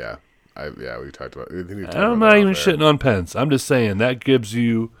president. Yeah. We talked about it. I'm not even shitting on Pence. I'm just saying that gives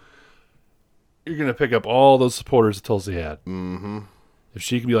you. You're going to pick up all those supporters that Tulsi had. Mm-hmm. If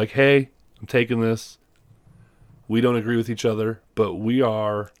she can be like, hey, I'm taking this. We don't agree with each other, but we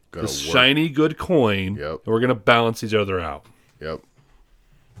are Gonna this work. shiny good coin. Yep. And we're going to balance each other out. Yep.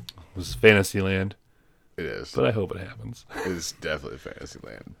 This is Fantasyland, It is. but I hope it happens. It's definitely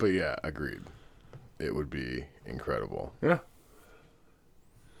Fantasyland. But yeah, agreed. It would be incredible. Yeah.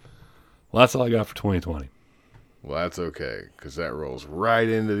 Well, that's all I got for 2020. Well, that's okay, because that rolls right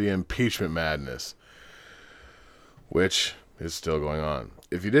into the impeachment madness, which is still going on.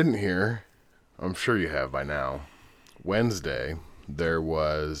 If you didn't hear, I'm sure you have by now, Wednesday, there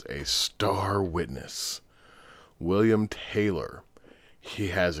was a star witness, William Taylor. He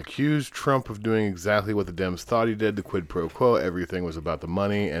has accused Trump of doing exactly what the Dems thought he did, the quid pro quo. Everything was about the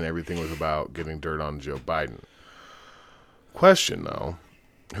money, and everything was about getting dirt on Joe Biden. Question, though,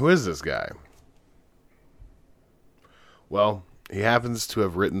 who is this guy? Well, he happens to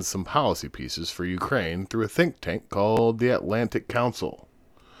have written some policy pieces for Ukraine through a think tank called the Atlantic Council.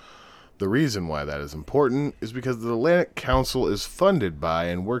 The reason why that is important is because the Atlantic Council is funded by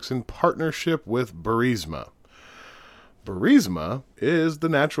and works in partnership with Burisma. Burisma is the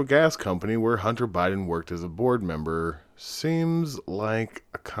natural gas company where Hunter Biden worked as a board member. Seems like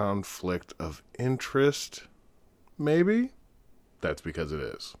a conflict of interest, maybe? That's because it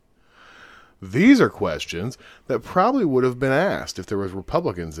is. These are questions that probably would have been asked if there was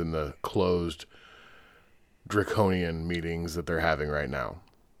Republicans in the closed draconian meetings that they're having right now.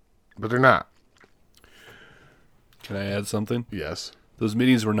 But they're not. Can I add something? Yes. Those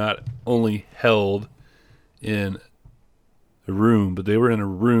meetings were not only held in a room, but they were in a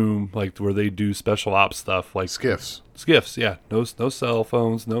room like where they do special ops stuff, like Skiffs. skiffs. Yeah, no cell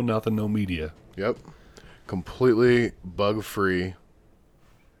phones, no nothing, no media. Yep. Completely bug-free.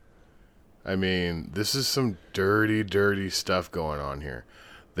 I mean, this is some dirty, dirty stuff going on here.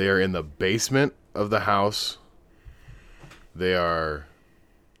 They are in the basement of the House. They are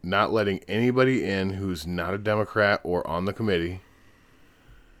not letting anybody in who's not a Democrat or on the committee.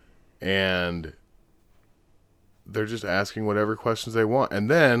 And they're just asking whatever questions they want. And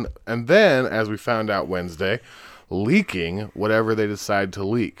then, as we found out Wednesday, leaking whatever they decide to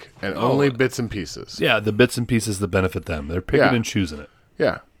leak. And only bits and pieces. Yeah, the bits and pieces that benefit them. They're picking Yeah. and choosing it.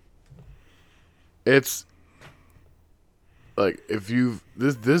 Yeah. It's like if you've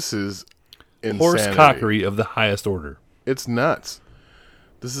this is insanity. Horse cockery of the highest order. It's nuts.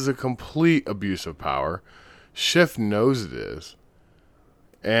 This is a complete abuse of power. Schiff knows it is.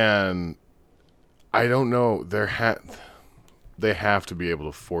 And I don't know, they have to be able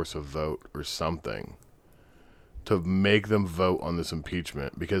to force a vote or something to make them vote on this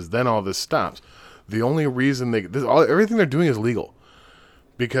impeachment, because then all this stops. The only reason everything they're doing is legal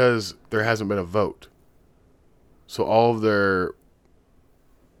because there hasn't been a vote. So all of their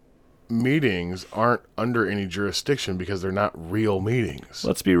meetings aren't under any jurisdiction because they're not real meetings.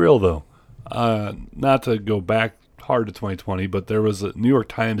 Let's be real, though. Not to go back hard to 2020, but there was a New York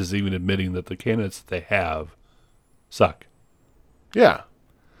Times is even admitting that the candidates that they have suck. Yeah.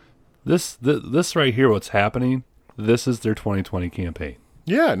 This right here, what's happening, this is their 2020 campaign.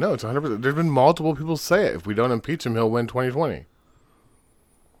 Yeah, no, it's 100%. There's been multiple people say it. If we don't impeach him, he'll win 2020.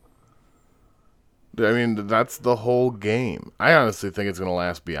 I mean, that's the whole game. I honestly think it's going to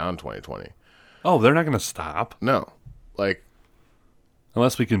last beyond 2020. Oh, they're not going to stop No. Like,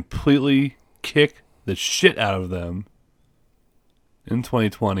 unless we completely kick the shit out of them in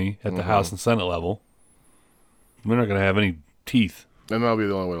 2020 at the House and Senate level, we're not going to have any teeth. And that'll be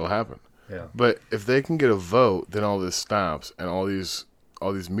the only way it'll happen. Yeah. But if they can get a vote, then all this stops, and all these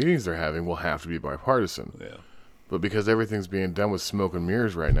meetings they're having will have to be bipartisan. Yeah. But because everything's being done with smoke and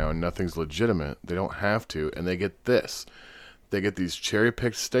mirrors right now, and nothing's legitimate, they don't have to, and they get this. They get these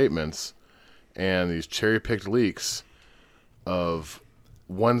cherry-picked statements and these cherry-picked leaks of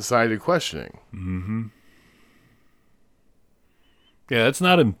one-sided questioning. Mm-hmm. Yeah, it's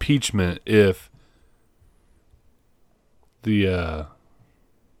not impeachment if the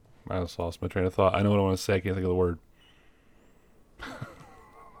I just lost my train of thought. I know what I want to say. I can't think of the word.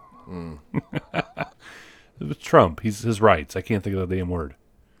 It was Trump. His rights. I can't think of the damn word.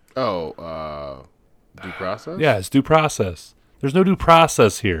 Oh, due process? Yeah, it's due process. There's no due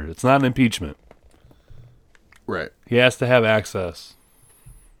process here. It's not an impeachment. Right. He has to have access.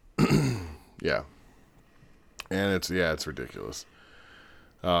 Yeah. And it's ridiculous.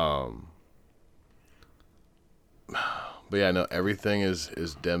 But yeah, no, everything is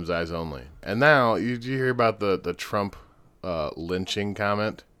Dems eyes only. And now, did you hear about the Trump lynching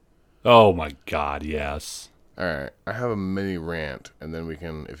comment? Oh my God, yes. All right, I have a mini rant, and then we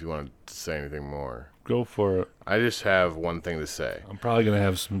can, if you want to say anything more. Go for it. I just have one thing to say. I'm probably going to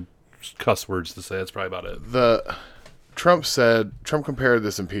have some cuss words to say. That's probably about it. Trump compared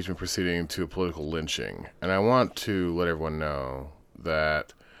this impeachment proceeding to a political lynching. And I want to let everyone know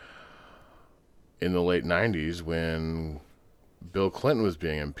that in the late 90s, when Bill Clinton was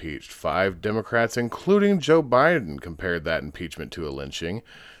being impeached, 5 Democrats, including Joe Biden, compared that impeachment to a lynching.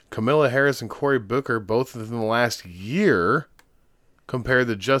 Kamala Harris and Cory Booker, both within the last year, compared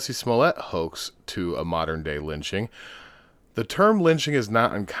the Jussie Smollett hoax to a modern-day lynching. The term lynching is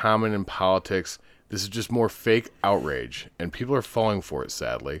not uncommon in politics. This is just more fake outrage, and people are falling for it,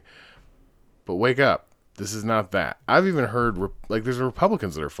 sadly. But wake up. This is not that. I've even heard, there's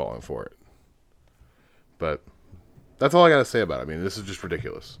Republicans that are falling for it. But that's all I got to say about it. I mean, this is just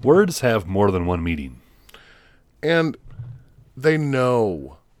ridiculous. Words have more than one meaning. And they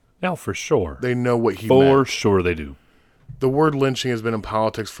know. Now, for sure. They know what he meant. For sure they do. The word lynching has been in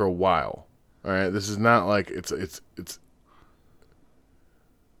politics for a while. All right? This is not like it's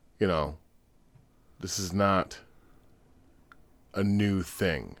you know, this is not a new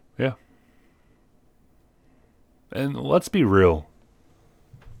thing. Yeah. And let's be real.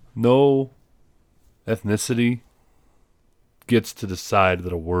 No ethnicity gets to decide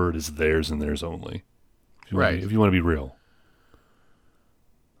that a word is theirs and theirs only. If you want to be real.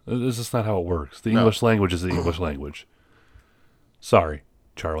 This is not how it works. The English language is the English language. Sorry,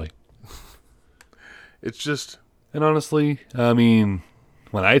 Charlie. It's just... And honestly, I mean,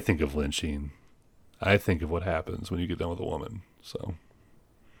 when I think of lynching, I think of what happens when you get done with a woman. So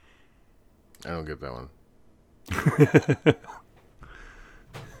I don't get that one.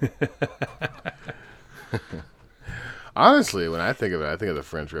 Honestly, when I think of it, I think of the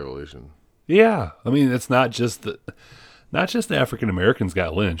French Revolution. Yeah, I mean, it's not just the African Americans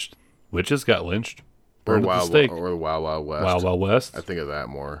got lynched. Witches got lynched. Or Burned at the stake. Or the Wild Wild West. Wild Wild West. I think of that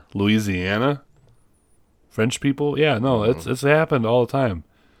more. Louisiana. French people. Yeah, no, it's happened all the time.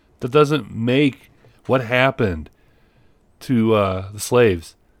 That doesn't make what happened to the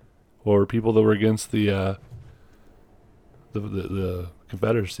slaves or people that were against the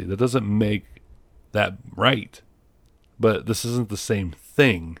Confederacy. That doesn't make that right. But this isn't the same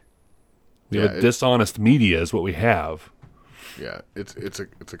thing. We have a dishonest media is what we have. Yeah, it's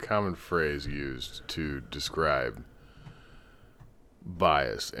a common phrase used to describe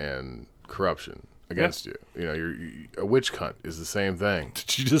bias and corruption against you. You know, a witch hunt is the same thing.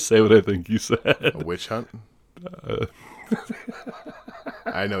 Did you just say what I think you said? A witch hunt?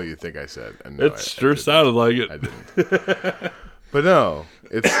 I know you think I said. And no, it sure sounded like it. I didn't. But no,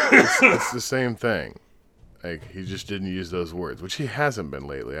 it's the same thing. Like, he just didn't use those words, which he hasn't been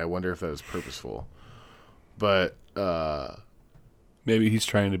lately. I wonder if that is purposeful. But maybe he's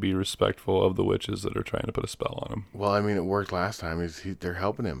trying to be respectful of the witches that are trying to put a spell on him. Well, I mean, it worked last time. They're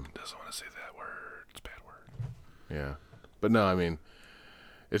helping him. He doesn't want to say that word. It's a bad word. Yeah. But no, I mean,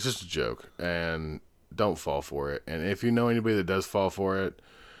 it's just a joke. And don't fall for it. And if you know anybody that does fall for it,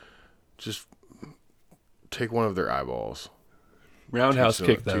 just take one of their eyeballs. Roundhouse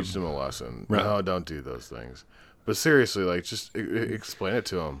kick them. Teach them a lesson. No, don't do those things. But seriously, just explain it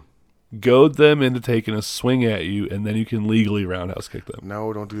to them. Goad them into taking a swing at you, and then you can legally roundhouse kick them.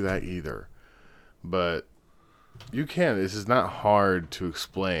 No, don't do that either. But you can. This is not hard to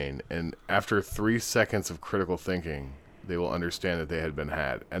explain. And after 3 seconds of critical thinking, they will understand that they had been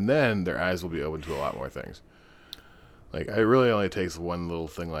had. And then their eyes will be open to a lot more things. It really only takes one little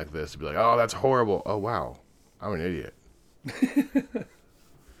thing like this to be like, oh, that's horrible. Oh, wow. I'm an idiot.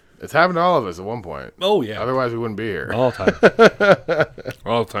 It's happened to all of us at one point. Oh, yeah. Otherwise, we wouldn't be here. All the time.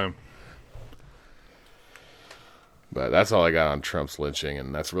 All the time. But that's all I got on Trump's lynching,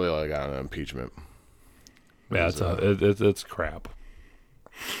 and that's really all I got on impeachment. Yeah, it's crap.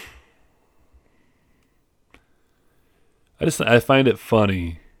 I find it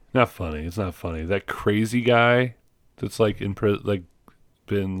funny. Not funny. It's not funny. That crazy guy that's like in prison, like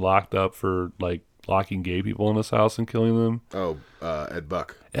been locked up for like locking gay people in his house and killing them. Oh, Ed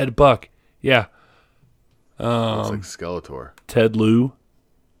Buck. Ed Buck. Yeah. Looks like Skeletor. Ted Lieu,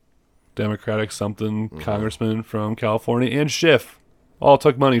 Democratic something congressman from California, and Schiff all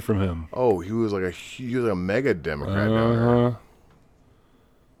took money from him. Oh, he was like a mega Democrat donor.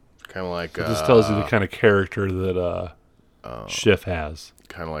 Kind of like It just tells you the kind of character that Schiff has.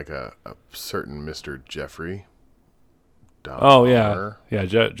 kind of like a certain Mr. Jeffrey Dahmer. Oh yeah, yeah.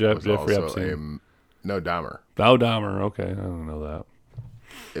 was Jeffrey also Epstein. No, Dahmer. Oh, Dahmer. Okay, I don't know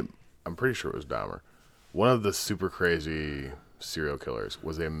that. I'm pretty sure it was Dahmer. One of the super crazy serial killers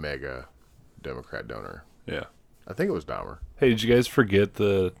was a mega Democrat donor. Yeah. I think it was Dahmer. Hey, did you guys forget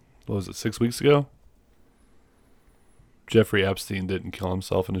what was it, 6 weeks ago? Jeffrey Epstein didn't kill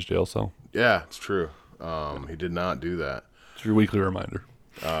himself in his jail cell. Yeah, it's true. He did not do that. It's your weekly reminder.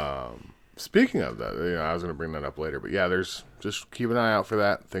 Speaking of that, I was going to bring that up later, but yeah, just keep an eye out for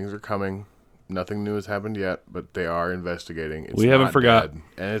that. Things are coming. Nothing new has happened yet, but they are investigating. We haven't not forgot. dead,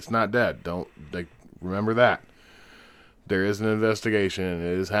 and it's not dead. Don't remember that. There is an investigation, and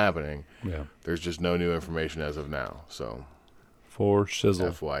it is happening. Yeah. There's just no new information as of now. So, For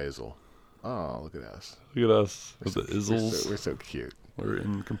shizzle. FY Izzle. Oh, look at us. Look at us with the We're Izzles. so cute. We're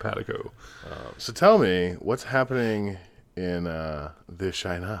in Compatico. So tell me, what's happening in the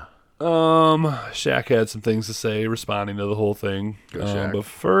China? Shaq had some things to say responding to the whole thing. Go Shaq. But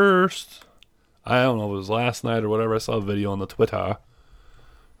first, I don't know, it was last night or whatever, I saw a video on the Twitter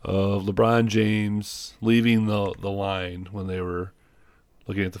of LeBron James leaving the line when they were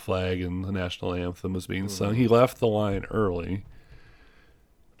looking at the flag and the national anthem was being sung. He left the line early.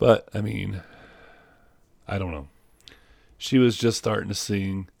 But, I mean, I don't know. She was just starting to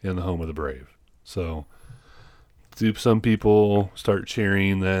sing In the Home of the Brave. So, do some people start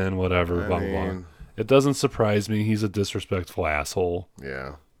cheering then, whatever, blah, blah, blah. It doesn't surprise me. He's a disrespectful asshole.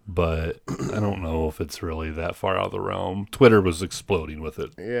 Yeah. But I don't know if it's really that far out of the realm. Twitter was exploding with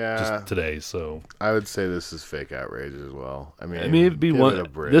it just today, so. I would say this is fake outrage as well. I mean it'd be give one. it a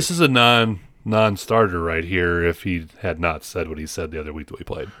break. This is a non-starter right here if he had not said what he said the other week that we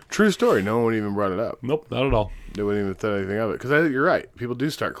played. True story. No one even brought it up. Nope, not at all. They wouldn't even thought anything of it. Because you're right. People do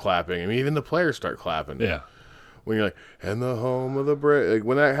start clapping. I mean, even the players start clapping. Yeah. When you're like, in the home of the brave. Like,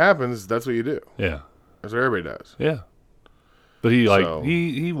 when that happens, that's what you do. Yeah. That's what everybody does. Yeah. But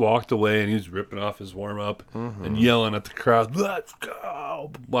he walked away and he was ripping off his warm up and yelling at the crowd, "Let's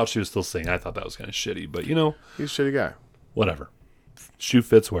go!" while she was still singing. I thought that was kind of shitty, but He's a shitty guy. whatever. Shoe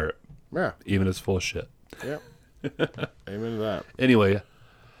fits, wear it, Yeah. even if it's full of shit. Yeah. Amen to that. Anyway,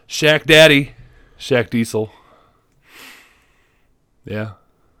 Shaq Daddy, Shaq Diesel. Yeah,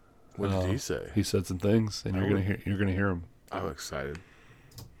 What did he say? he said some things, and you're gonna hear him. I'm excited.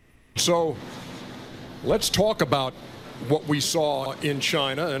 So let's talk about what we saw in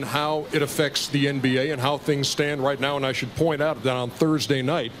China and how it affects the NBA and how things stand right now. And I should point out that on Thursday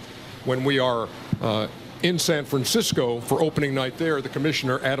night, when we are in San Francisco for opening night there, the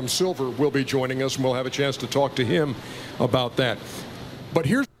commissioner, Adam Silver, will be joining us, and we'll have a chance to talk to him about that. But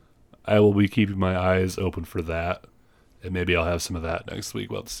here's I will be keeping my eyes open for that, and maybe I'll have some of that next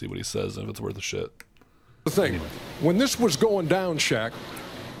week. We'll have to see what he says and if it's worth a shit. the thing. When this was going down, Shaq,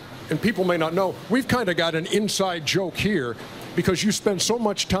 and people may not know, we've kind of got an inside joke here because you spend so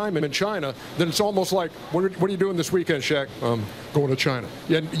much time in China that it's almost like, what are you doing this weekend, Shaq? Going to China.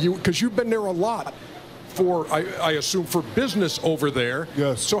 Yeah, because you've been there a lot for, I assume, for business over there.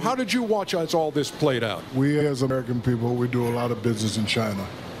 Yes. So how did you watch as all this played out? We as American people, we do a lot of business in China,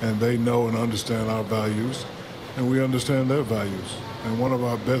 and they know and understand our values, and we understand their values. And one of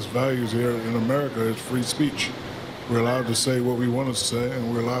our best values here in America is free speech. We're allowed to say what we want to say,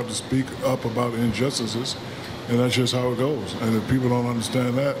 and we're allowed to speak up about injustices, and that's just how it goes. And if people don't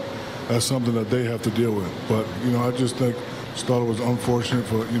understand that, that's something that they have to deal with. But, I just thought it was unfortunate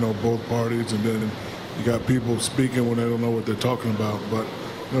for, both parties, and then you got people speaking when they don't know what they're talking about. But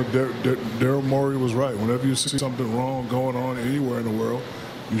Daryl Morey was right. Whenever you see something wrong going on anywhere in the world,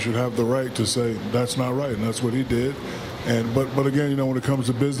 you should have the right to say that's not right, and that's what he did. And but again, when it comes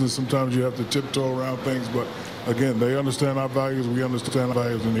to business, sometimes you have to tiptoe around things. But again, they understand our values. We understand our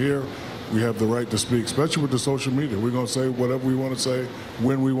values, and here we have the right to speak, especially with the social media. We're going to say whatever we want to say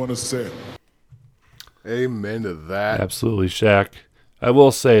when we want to say it. Amen to that. Absolutely, Shaq. I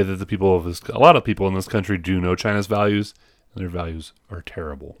will say that a lot of people in this country do know China's values, and their values are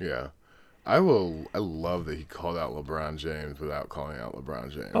terrible. Yeah. I love that he called out LeBron James without calling out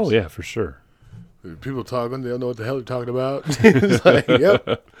LeBron James. Oh yeah, for sure. People talking, they don't know what the hell they're talking about. It's like, yep,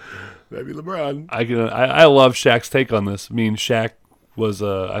 that'd be LeBron. I love Shaq's take on this. I mean, Shaq was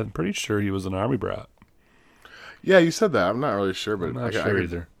I'm pretty sure he was an Army brat. Yeah, you said that. I'm not really sure, but I'm not sure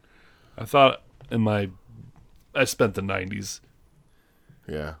either. I thought I spent the 90s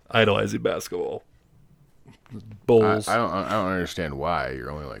idolizing basketball. Bulls. I don't understand why.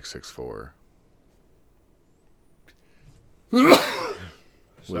 You're only like 6'4".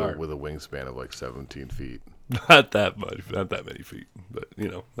 with a wingspan of like 17 feet. Not that much, not that many feet, but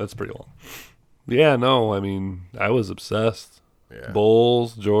that's pretty long. Yeah, no, I mean, I was obsessed. Yeah.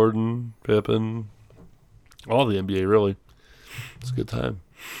 Bulls, Jordan, Pippen, all the NBA, really. It's a good time.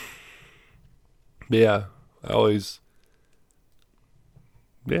 But yeah,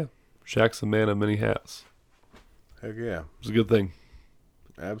 Shaq's a man of many hats. Heck yeah. It's a good thing.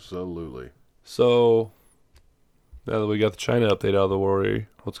 Absolutely. So, now that we got the China update out of the way,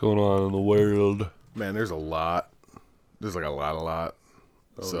 what's going on in the world? Man, there's a lot. There's like a lot.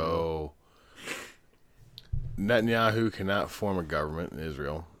 Oh, so, Netanyahu cannot form a government in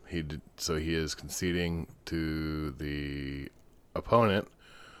Israel. So he is conceding to the opponent,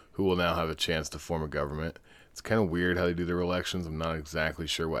 who will now have a chance to form a government. It's kind of weird how they do their elections. I'm not exactly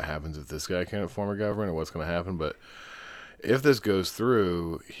sure what happens if this guy can't form a government or what's going to happen, but if this goes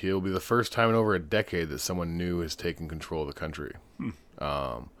through, he'll be the first time in over a decade that someone new has taken control of the country.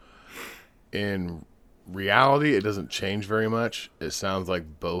 In reality, it doesn't change very much. It sounds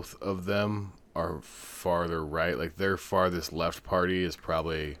like both of them are farther right. Like their farthest left party is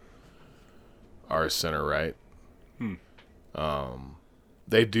probably our center right.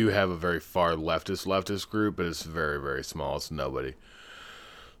 They do have a very far leftist group, but it's very, very small. It's nobody.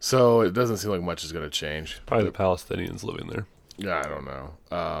 So it doesn't seem like much is going to change. Probably the Palestinians living there. Yeah, I don't know.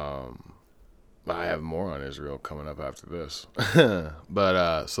 I have more on Israel coming up after this.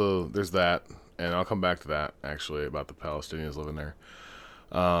 But so there's that, and I'll come back to that, actually, about the Palestinians living there.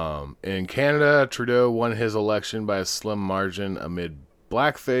 In Canada, Trudeau won his election by a slim margin amid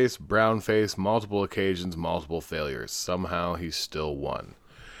blackface, brownface, multiple occasions, multiple failures. Somehow he still won.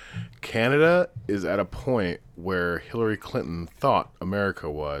 Canada is at a point where Hillary Clinton thought America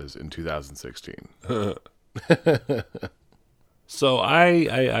was in 2016. So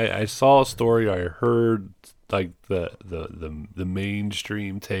I saw a story. I heard like the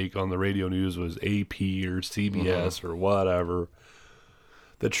mainstream take on the radio news was AP or CBS or whatever.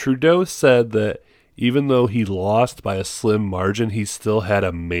 That Trudeau said that even though he lost by a slim margin, he still had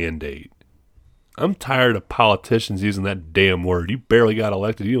a mandate. I'm tired of politicians using that damn word. You barely got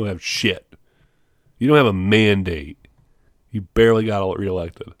elected. You don't have shit. You don't have a mandate. You barely got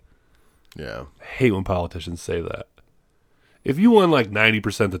reelected. Yeah. I hate when politicians say that. If you won like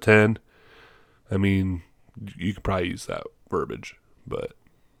 90% to 10, I mean, you could probably use that verbiage, but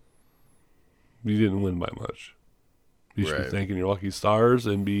you didn't win by much. You should be thanking your lucky stars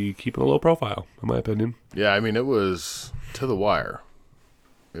and be keeping a low profile, in my opinion. Yeah, I mean, it was to the wire.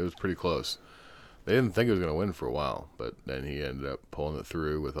 It was pretty close. They didn't think he was going to win for a while, but then he ended up pulling it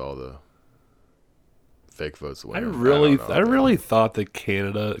through with all the fake votes. I really thought that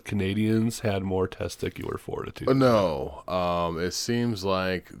Canadians had more testicular fortitude. No, it seems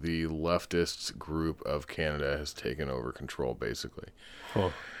like the leftist group of Canada has taken over control, basically.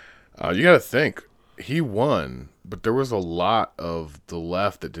 Huh. You got to think. He won, but there was a lot of the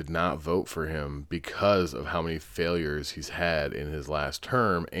left that did not vote for him because of how many failures he's had in his last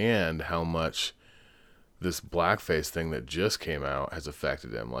term and how much this blackface thing that just came out has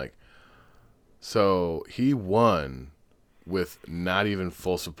affected him. So he won with not even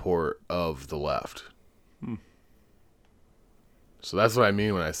full support of the left. So that's what I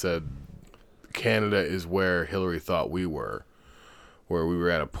mean when I said Canada is where Hillary thought we were. Where we were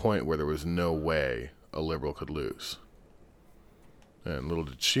at a point where there was no way a liberal could lose. And little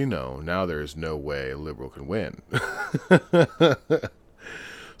did she know, now there is no way a liberal can win.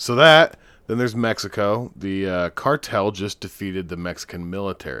 So then there's Mexico. The cartel just defeated the Mexican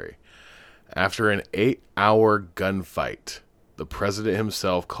military. After an 8-hour gunfight, the president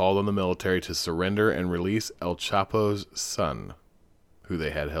himself called on the military to surrender and release El Chapo's son, who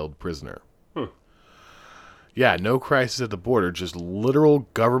they had held prisoner. Yeah, no crisis at the border, just literal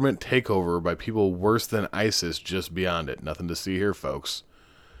government takeover by people worse than ISIS just beyond it. Nothing to see here, folks.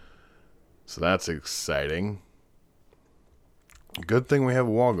 So that's exciting. Good thing we have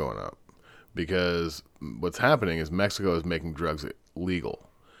a wall going up, because what's happening is Mexico is making drugs legal.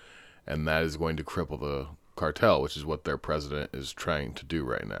 and that is going to cripple the cartel, which is what their president is trying to do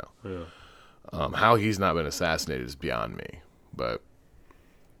right now. Yeah. How he's not been assassinated is beyond me, but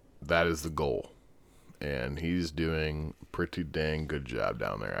that is the goal, and he's doing a pretty dang good job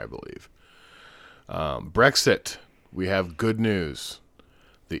down there, I believe. Brexit, we have good news.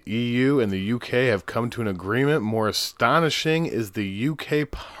 The EU and the UK have come to an agreement. More astonishing is the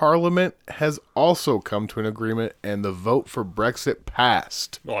UK Parliament has also come to an agreement, and the vote for Brexit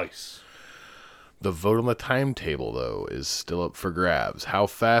passed. Nice. The vote on the timetable, though, is still up for grabs. How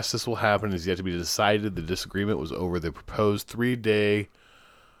fast this will happen is yet to be decided. The disagreement was over the proposed 3-day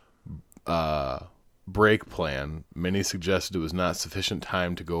break plan. Many suggested it was not sufficient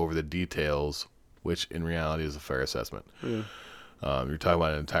time to go over the details, which in reality is a fair assessment. Yeah. You're talking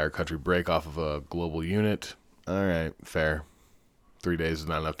about an entire country break off of a global unit. All right, fair. 3 days is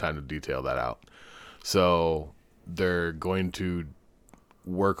not enough time to detail that out. So they're going to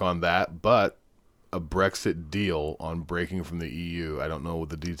work on that, but a Brexit deal on breaking from the EU, I don't know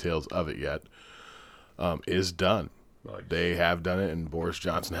the details of it yet, is done. Nice. They have done it, and Boris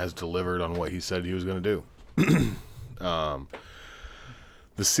Johnson has delivered on what he said he was going to do.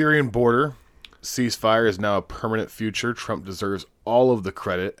 The Syrian border ceasefire is now a permanent future. Trump deserves all of the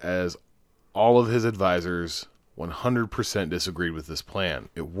credit, as all of his advisors 100% disagreed with this plan.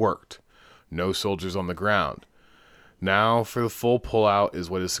 It worked. No soldiers on the ground. Now for the full pullout is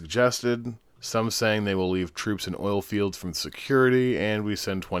what is suggested. Some saying they will leave troops in oil fields from security, and we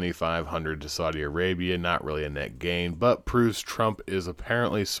send 2,500 to Saudi Arabia. Not really a net gain, but proves Trump is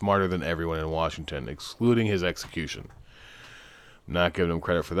apparently smarter than everyone in Washington, excluding his execution. Not giving him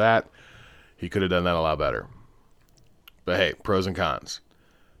credit for that. He could have done that a lot better. But hey, pros and cons.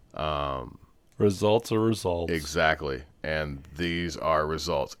 Results are results. Exactly. And these are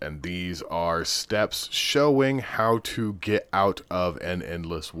results. And these are steps showing how to get out of an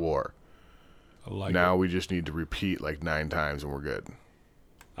endless war. I like Now it. we just need to repeat like 9 times and we're good.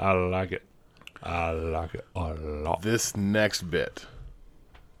 I like it. I like it a lot. This next bit.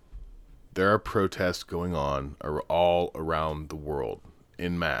 There are protests going on all around the world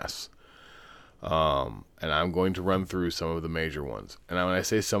en masse. And I'm going to run through some of the major ones. And when I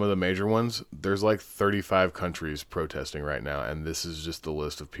say some of the major ones, there's like 35 countries protesting right now. And this is just the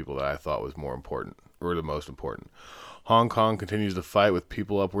list of people that I thought was more important, or the most important. Hong Kong continues to fight with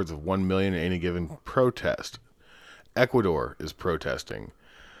people upwards of 1 million in any given protest. Ecuador is protesting.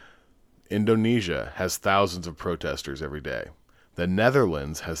 Indonesia has thousands of protesters every day. The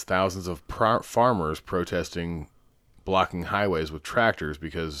Netherlands has thousands of farmers protesting, blocking highways with tractors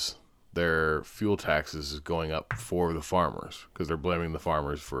because their fuel taxes is going up for the farmers, because they're blaming the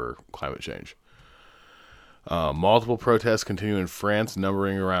farmers for climate change. Multiple protests continue in France,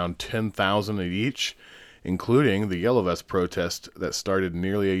 numbering around 10,000 at each, including the Yellow Vest protest that started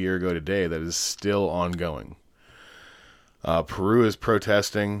nearly a year ago today that is still ongoing. Peru is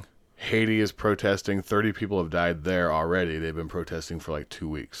protesting. Haiti is protesting. 30 people have died there already. They've been protesting for like 2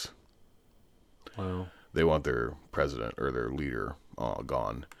 weeks. Wow. They want their president or their leader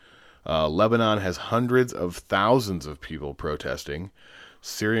gone. Lebanon has hundreds of thousands of people protesting.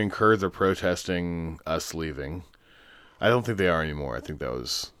 Syrian Kurds are protesting us leaving. I don't think they are anymore. I think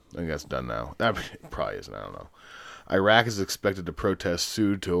that's done now. That probably isn't. I don't know. Iraq is expected to protest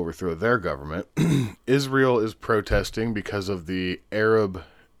soon to overthrow their government. Israel is protesting because of the Arab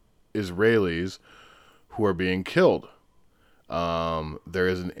Israelis who are being killed. There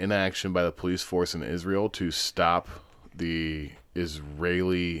is an inaction by the police force in Israel to stop the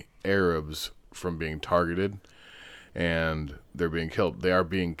Israeli Arabs from being targeted, and they're being killed. They are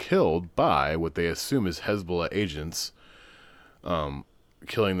being killed by what they assume is Hezbollah agents,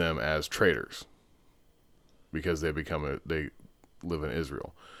 killing them as traitors because they live in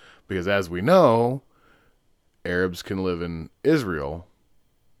Israel. Because as we know, Arabs can live in Israel,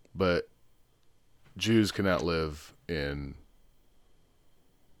 but Jews cannot live in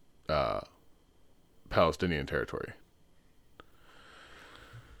Palestinian territory.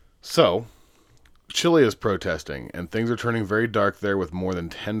 So, Chile is protesting, and things are turning very dark there with more than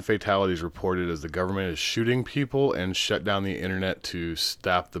 10 fatalities reported as the government is shooting people and shut down the internet to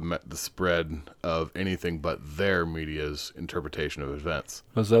stop the spread of anything but their media's interpretation of events.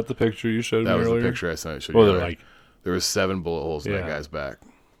 Was that the picture you showed That me was earlier? the picture I sent you. Well, they're earlier. like There was 7 bullet holes in that Yeah. guy's back.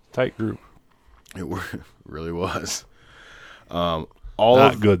 tight group. It really was. Not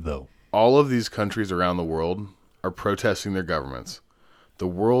good though. All of these countries around the world are protesting their governments. The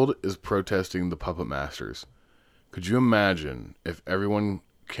world is protesting the puppet masters. Could you imagine if everyone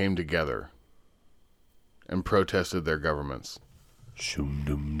came together and protested their governments?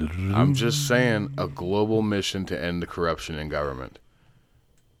 I'm just saying, a global mission to end the corruption in government.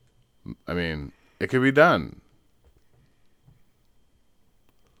 I mean, it could be done.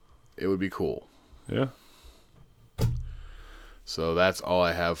 It would be cool. Yeah. So that's all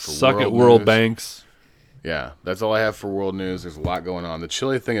I have for Suck world at World news. Banks. Yeah, that's all I have for world news. There's a lot going on. The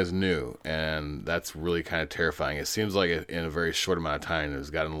Chile thing is new, and that's really kind of terrifying. It seems like in a very short amount of time, it's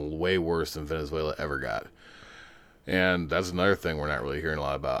gotten way worse than Venezuela ever got. And that's another thing we're not really hearing a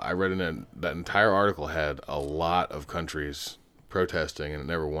lot about. I read that entire article had a lot of countries protesting, and it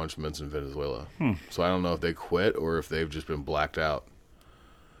never once mentioned Venezuela. So I don't know if they quit or if they've just been blacked out.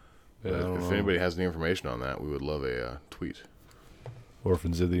 Yeah, I don't If know. anybody has any information on that, we would love a tweet.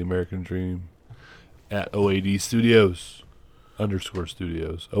 Orphans of the American Dream at OAD Studios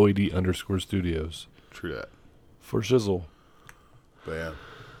 _studios. OAD _studios. True that. For shizzle. But yeah.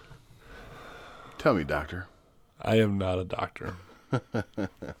 Tell me, doctor. I am not a doctor.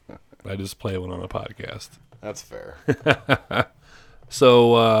 I just play one on a podcast. That's fair.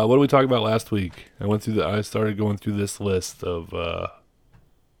 So, what did we talk about last week? I started going through this list of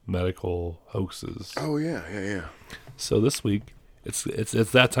medical hoaxes. Oh, yeah. So this week, it's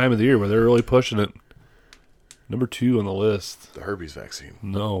that time of the year where they're really pushing it. Number 2 on the list. The herpes vaccine.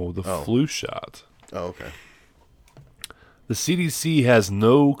 No, the flu shot. Oh, okay. The CDC has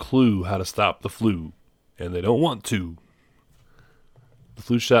no clue how to stop the flu, and they don't want to. The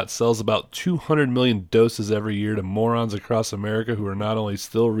flu shot sells about 200 million doses every year to morons across America who are not only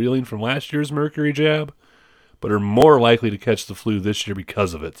still reeling from last year's mercury jab, but are more likely to catch the flu this year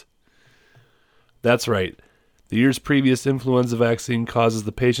because of it. That's right. The year's previous influenza vaccine causes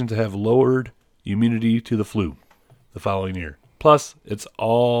the patient to have lowered immunity to the flu the following year. Plus, it's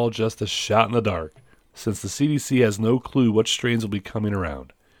all just a shot in the dark, since the CDC has no clue what strains will be coming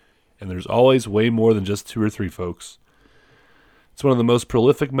around. And there's always way more than just 2 or 3, folks. It's one of the most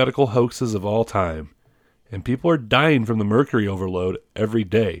prolific medical hoaxes of all time, and people are dying from the mercury overload every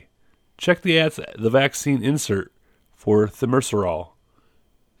day. Check the vaccine insert for thimerosal.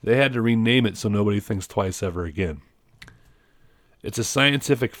 They had to rename it so nobody thinks twice ever again. It's a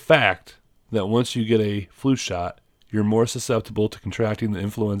scientific fact that once you get a flu shot, you're more susceptible to contracting the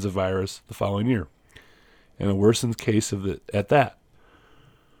influenza virus the following year, and a worsened case of it at that.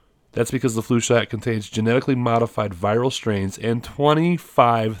 That's because the flu shot contains genetically modified viral strains and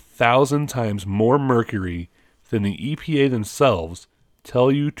 25,000 times more mercury than the EPA themselves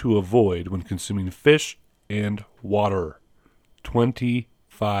tell you to avoid when consuming fish and water.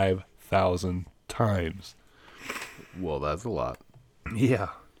 25,000 times. Well, that's a lot. Yeah.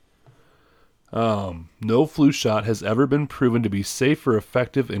 No flu shot has ever been proven to be safe or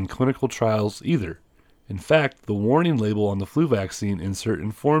effective in clinical trials either. In fact, the warning label on the flu vaccine insert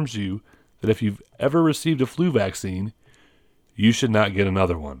informs you that if you've ever received a flu vaccine, you should not get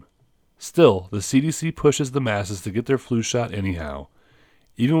another one. Still, the CDC pushes the masses to get their flu shot anyhow,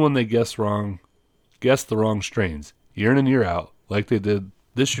 even when they guess the wrong strains, year in and year out, like they did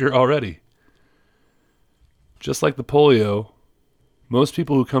this year already. Just like the polio, most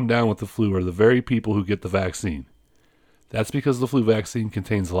people who come down with the flu are the very people who get the vaccine. That's because the flu vaccine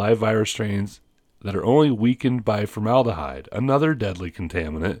contains live virus strains that are only weakened by formaldehyde, another deadly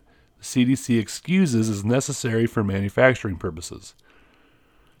contaminant the CDC excuses as necessary for manufacturing purposes.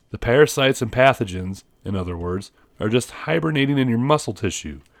 The parasites and pathogens, in other words, are just hibernating in your muscle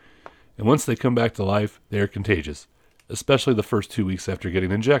tissue, and once they come back to life, they are contagious, especially the first 2 weeks after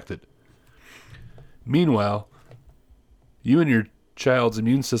getting injected. Meanwhile, you and your child's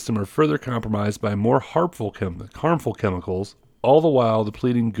immune system are further compromised by more harmful chemicals, all the while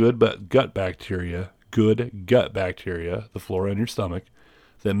depleting good gut bacteria, the flora in your stomach,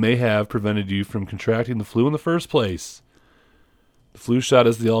 that may have prevented you from contracting the flu in the first place. The flu shot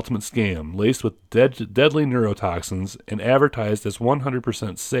is the ultimate scam, laced with deadly neurotoxins and advertised as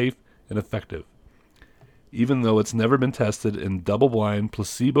 100% safe and effective, even though it's never been tested in double-blind,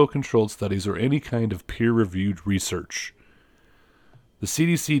 placebo-controlled studies or any kind of peer-reviewed research. The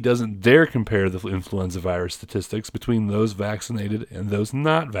CDC doesn't dare compare the influenza virus statistics between those vaccinated and those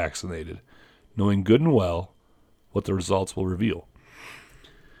not vaccinated, knowing good and well what the results will reveal.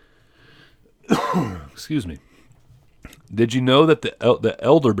 Excuse me. Did you know that the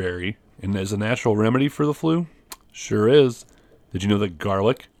elderberry is a natural remedy for the flu? Sure is. Did you know that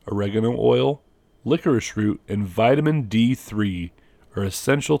garlic, oregano oil, licorice root, and vitamin D3 are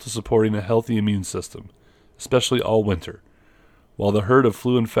essential to supporting a healthy immune system, especially all winter, while the herd of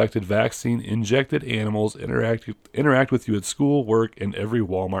flu-infected vaccine-injected animals interact with you at school, work, and every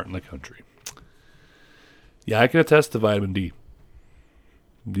Walmart in the country? Yeah, I can attest to vitamin D.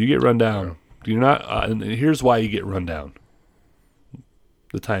 Do you get run down? Do you not? And here's why you get run down.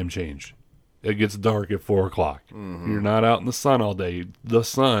 The time change. It gets dark at 4 o'clock. Mm-hmm. You're not out in the sun all day. The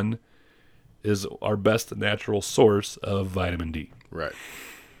sun is our best natural source of vitamin D. Right.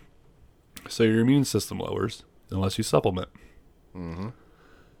 So your immune system lowers unless you supplement. Mm-hmm.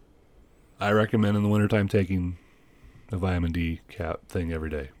 I recommend in the wintertime taking a vitamin D cap thing every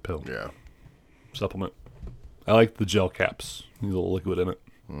day, pill. Yeah. Supplement. I like the gel caps. Need a little liquid in it.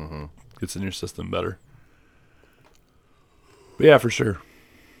 Mm-hmm. Gets in your system better. But yeah, for sure.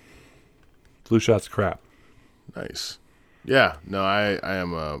 Flu shot's crap. Nice. Yeah. No, I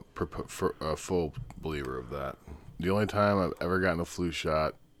am a full believer of that. The only time I've ever gotten a flu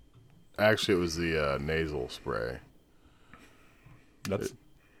shot, actually, it was the nasal spray.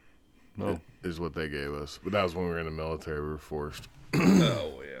 Is what they gave us. But that was when we were in the military. We were forced.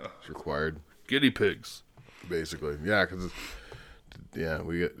 Oh, yeah. It's required. Guinea pigs. Basically. Yeah, because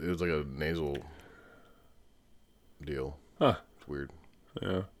it was like a nasal deal. Huh. It's weird.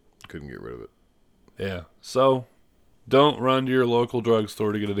 Yeah. Couldn't get rid of it. Yeah. So, don't run to your local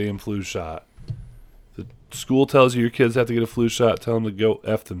drugstore to get a damn flu shot. The school tells you your kids have to get a flu shot. Tell them to go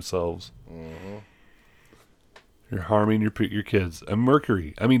F themselves. Mm-hmm. You're harming your kids. And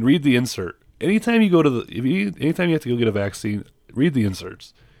mercury. I mean, read the insert. Anytime you go to anytime you have to go get a vaccine, read the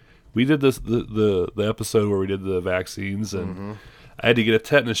inserts. We did this the episode where we did the vaccines, and I had to get a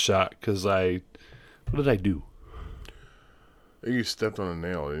tetanus shot because what did I do? I think you stepped on a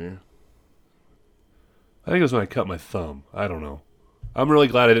nail, didn't you? I think it was when I cut my thumb. I don't know. I'm really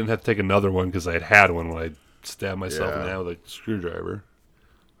glad I didn't have to take another one because I had one when I stabbed myself in the eye with a screwdriver.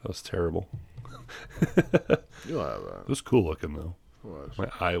 That was terrible. You'll have that. It was cool looking though. It was.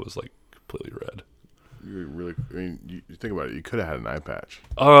 My eye was like completely red. You really, I mean, you think about it. You could have had an eye patch.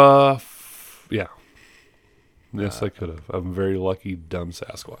 Yeah. Yes, I could have. I'm a very lucky, dumb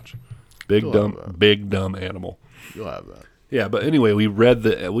Sasquatch. Big dumb animal. You'll have that. Yeah, but anyway,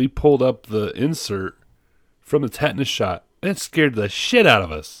 we pulled up the insert from the tetanus shot, and it scared the shit out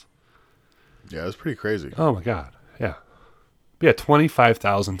of us. Yeah, it was pretty crazy. Oh my god. Yeah. Yeah,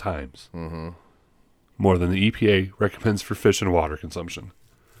 25,000 times. Mm-hmm. More than the EPA recommends for fish and water consumption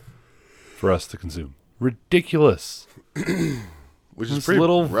for us to consume. Ridiculous. Which is this pretty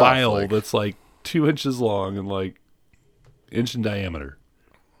little rough, vial that's like 2 inches long and like inch in diameter.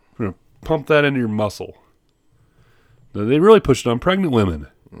 We're going to pump that into your muscle. Now, they really push it on pregnant women.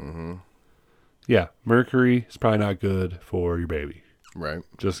 Mm-hmm. Yeah, mercury is probably not good for your baby. Right.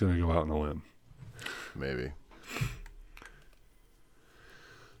 Just going to go out on a limb. Maybe.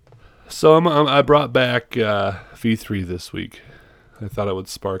 So I brought back V3 this week. I thought it would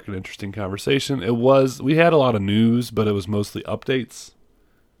spark an interesting conversation. We had a lot of news, but it was mostly updates.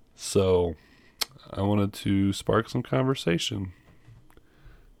 So I wanted to spark some conversation.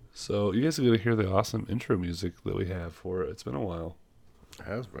 So you guys are going to hear the awesome intro music that we have for it. It's been a while. It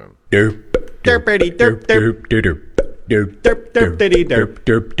has been. Derp, derpity, derp, derp, derp, derp, derp, derpity, derp,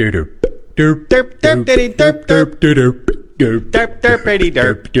 derp, derp, derp, derp, derpity, derp, derp, derp, derp, derp, derpity,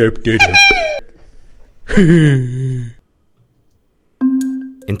 derp, derp, derp.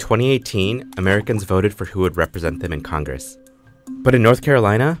 In 2018, Americans voted for who would represent them in Congress. But in North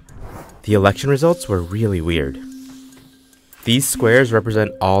Carolina, the election results were really weird. These squares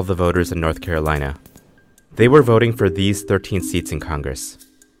represent all the voters in North Carolina. They were voting for these 13 seats in Congress.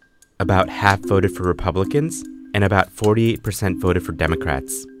 About half voted for Republicans, and about 48% voted for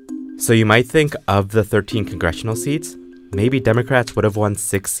Democrats. So you might think of the 13 congressional seats, maybe Democrats would have won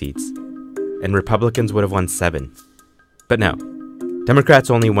 6 seats, and Republicans would have won 7. But no. Democrats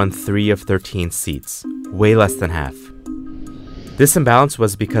only won 3 of 13 seats, way less than half. This imbalance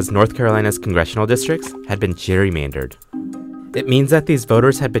was because North Carolina's congressional districts had been gerrymandered. It means that these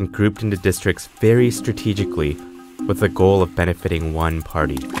voters had been grouped into districts very strategically with the goal of benefiting one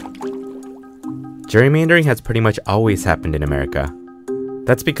party. Gerrymandering has pretty much always happened in America.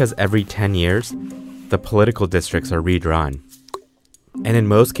 That's because every 10 years, the political districts are redrawn. And in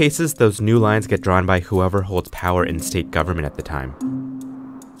most cases, those new lines get drawn by whoever holds power in state government at the time.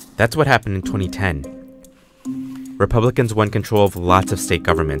 That's what happened in 2010. Republicans won control of lots of state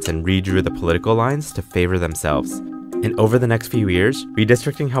governments and redrew the political lines to favor themselves. And over the next few years,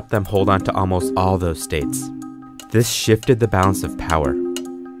 redistricting helped them hold on to almost all those states. This shifted the balance of power.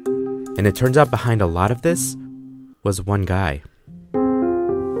 And it turns out behind a lot of this was one guy.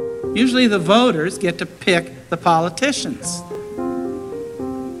 Usually the voters get to pick the politicians.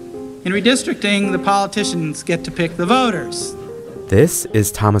 In redistricting, the politicians get to pick the voters. This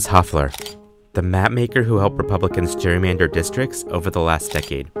is Thomas Hofeller, the mapmaker who helped Republicans gerrymander districts over the last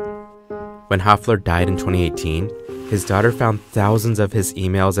decade. When Hofeller died in 2018, his daughter found thousands of his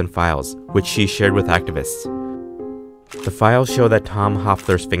emails and files, which she shared with activists. The files show that Tom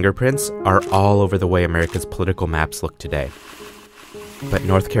Hofeller's fingerprints are all over the way America's political maps look today. But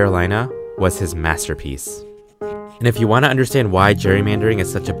North Carolina was his masterpiece. And if you want to understand why gerrymandering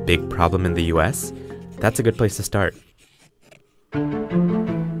is such a big problem in the US, that's a good place to start.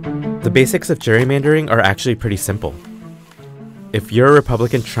 The basics of gerrymandering are actually pretty simple. If you're a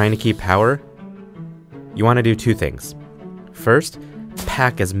Republican trying to keep power, you want to do two things. First,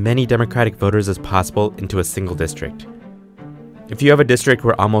 pack as many Democratic voters as possible into a single district. If you have a district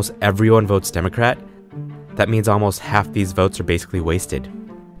where almost everyone votes Democrat, that means almost half these votes are basically wasted.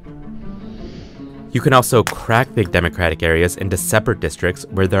 You can also crack big Democratic areas into separate districts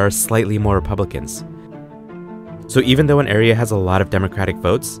where there are slightly more Republicans. So even though an area has a lot of Democratic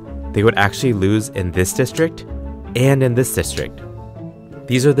votes, they would actually lose in this district and in this district.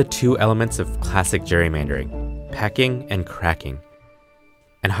 These are the two elements of classic gerrymandering, packing and cracking.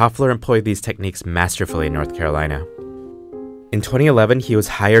 And Hofeller employed these techniques masterfully in North Carolina. In 2011, he was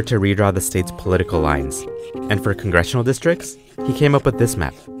hired to redraw the state's political lines, and for congressional districts, he came up with this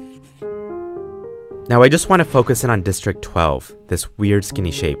map. Now I just want to focus in on District 12, this weird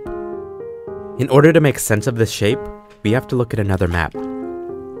skinny shape. In order to make sense of this shape, we have to look at another map.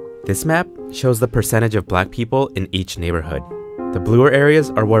 This map shows the percentage of black people in each neighborhood. The bluer areas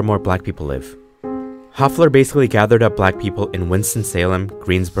are where more black people live. Hofeller basically gathered up black people in Winston-Salem,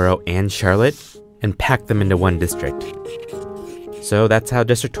 Greensboro, and Charlotte and packed them into one district. So that's how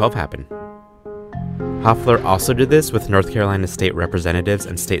District 12 happened. Hofeller also did this with North Carolina state representatives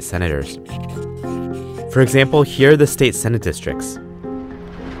and state senators. For example, here are the state senate districts.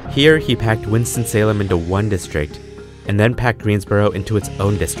 Here, he packed Winston-Salem into one district, and then packed Greensboro into its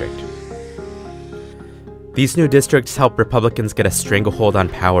own district. These new districts helped Republicans get a stranglehold on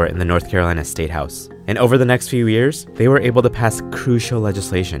power in the North Carolina State House. And over the next few years, they were able to pass crucial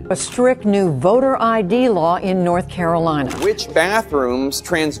legislation. A strict new voter ID law in North Carolina. Which bathrooms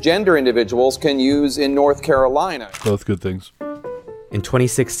transgender individuals can use in North Carolina. Both good things. In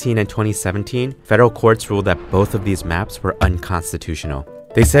 2016 and 2017, federal courts ruled that both of these maps were unconstitutional.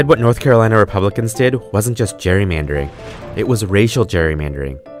 They said what North Carolina Republicans did wasn't just gerrymandering. It was racial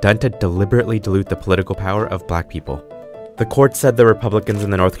gerrymandering, done to deliberately dilute the political power of black people. The court said the Republicans in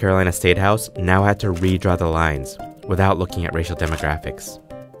the North Carolina State House now had to redraw the lines without looking at racial demographics.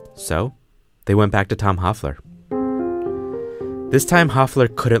 So, they went back to Tom Hofeller. This time,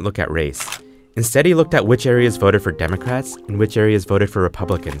 Hofeller couldn't look at race. Instead, he looked at which areas voted for Democrats and which areas voted for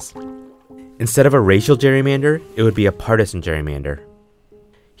Republicans. Instead of a racial gerrymander, it would be a partisan gerrymander.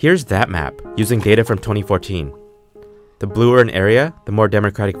 Here's that map, using data from 2014. The bluer an area, the more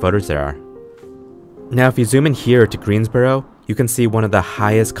Democratic voters there are. Now, if you zoom in here to Greensboro, you can see one of the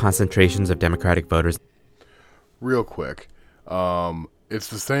highest concentrations of Democratic voters. Real quick, it's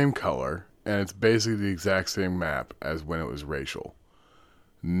the same color, and it's basically the exact same map as when it was racial.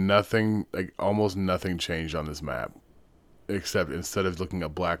 Nothing, almost nothing changed on this map, except instead of looking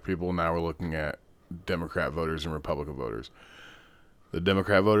at black people, now we're looking at Democrat voters and Republican voters. The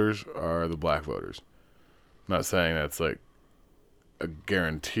Democrat voters are the black voters. I'm not saying that's a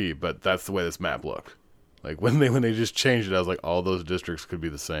guarantee, but that's the way this map looked. When they just changed it, I was like, all those districts could be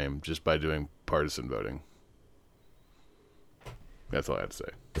the same just by doing partisan voting. That's all I had to say.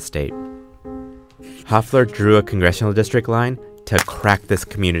 The state. Hofeller drew a congressional district line to crack this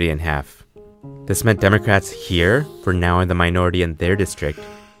community in half. This meant Democrats here were now in the minority in their district,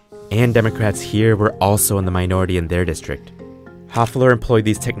 and Democrats here were also in the minority in their district. Hofeller employed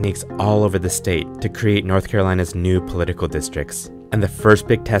these techniques all over the state to create North Carolina's new political districts. And the first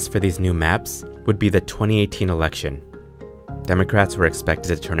big test for these new maps would be the 2018 election. Democrats were expected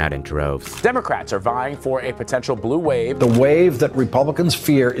to turn out in droves. Democrats are vying for a potential blue wave. The wave that Republicans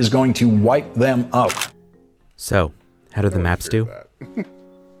fear is going to wipe them out. So, how did the maps do?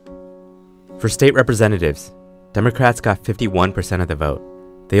 For state representatives, Democrats got 51% of the vote.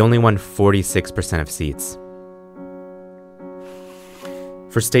 They only won 46% of seats.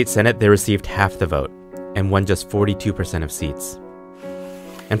 For state senate, they received half the vote and won just 42% of seats.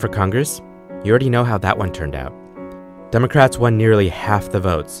 And for Congress, you already know how that one turned out. Democrats won nearly half the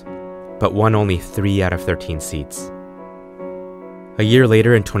votes, but won only 3 out of 13 seats. A year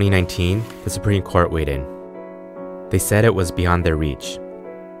later in 2019, the Supreme Court weighed in. They said it was beyond their reach,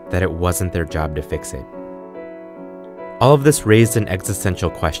 that it wasn't their job to fix it. All of this raised an existential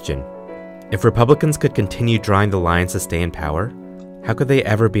question. If Republicans could continue drawing the lines to stay in power, how could they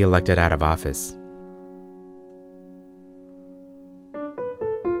ever be elected out of office?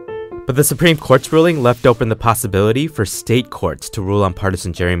 But the Supreme Court's ruling left open the possibility for state courts to rule on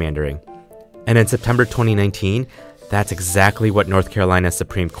partisan gerrymandering. And in September 2019, that's exactly what North Carolina's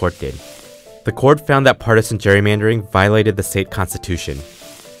Supreme Court did. The court found that partisan gerrymandering violated the state constitution,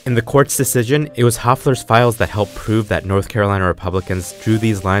 In the court's decision, it was Hofeler's files that helped prove that North Carolina Republicans drew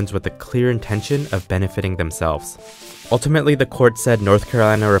these lines with a clear intention of benefiting themselves. Ultimately, the court said North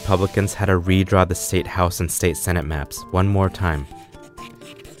Carolina Republicans had to redraw the state House and state Senate maps one more time.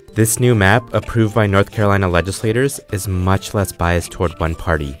 This new map, approved by North Carolina legislators, is much less biased toward one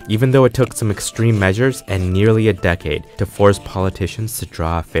party, even though it took some extreme measures and nearly a decade to force politicians to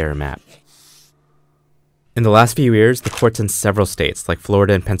draw a fair map. In the last few years, the courts in several states, like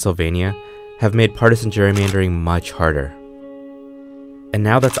Florida and Pennsylvania, have made partisan gerrymandering much harder. And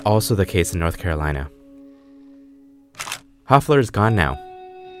now that's also the case in North Carolina. Hofeler is gone now.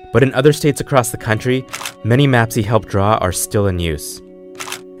 But in other states across the country, many maps he helped draw are still in use.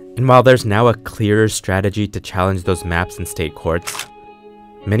 And while there's now a clearer strategy to challenge those maps in state courts,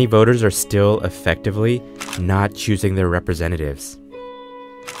 many voters are still effectively not choosing their representatives.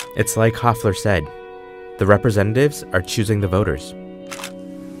 It's like Hofeler said, the representatives are choosing the voters.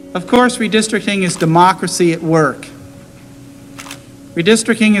 Of course, redistricting is democracy at work.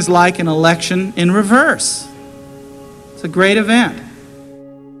 Redistricting is like an election in reverse. It's a great event.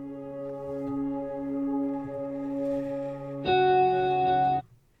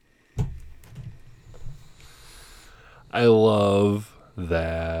 I love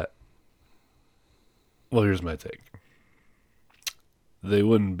that. Well, here's my take. They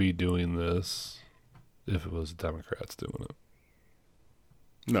wouldn't be doing this if it was Democrats doing it.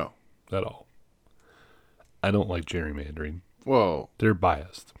 No. At all. I don't like gerrymandering. Well, they're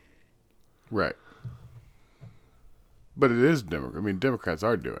biased. Right. But it is Democrat. I mean, Democrats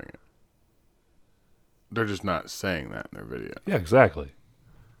are doing it. They're just not saying that in their video. Yeah, exactly.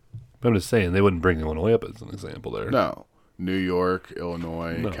 But I'm just saying they wouldn't bring Illinois up as an example there. No. New York,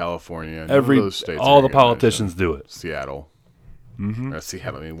 Illinois, California. Those states all the politicians do it. Seattle. Mm-hmm.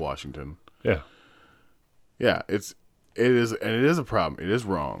 Seattle, I mean Washington. Yeah. Yeah, it is a problem. It is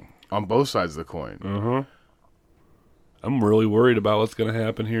wrong on both sides of the coin. Mm-hmm. I'm really worried about what's going to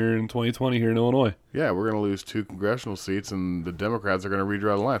happen here in 2020 here in Illinois. Yeah, we're going to lose 2 congressional seats, and the Democrats are going to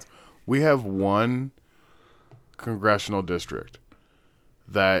redraw the lines. We have one congressional district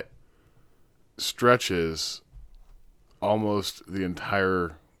that stretches almost the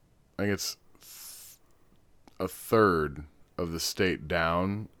entire, I think it's a third of the state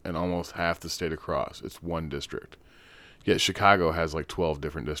down and almost half the state across. It's one district. Yet Chicago has like 12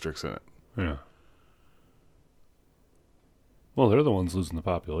 different districts in it. Yeah. Well, they're the ones losing the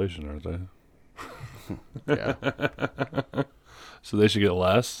population, aren't they? Yeah. So they should get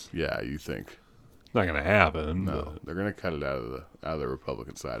less? Yeah, you think. It's not going to happen. No, they're going to cut it out of the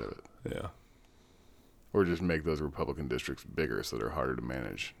Republican side of it. Yeah. Or just make those Republican districts bigger so they're harder to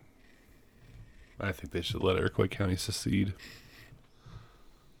manage. I think they should let Iroquois County secede.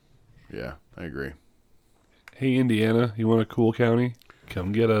 Yeah, I agree. Hey, Indiana, you want a cool county?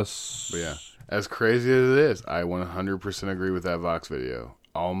 Come get us. But yeah, as crazy as it is, I 100% agree with that Vox video.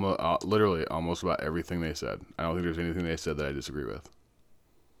 Literally almost about everything they said. I don't think there's anything they said that I disagree with.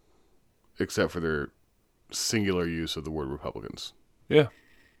 Except for their singular use of the word Republicans. Yeah.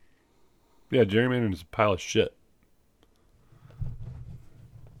 Yeah, gerrymandering is a pile of shit.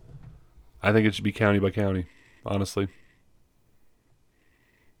 I think it should be county by county, honestly.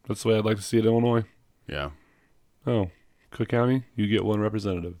 That's the way I'd like to see it in Illinois. Yeah. Oh, Cook County, you get 1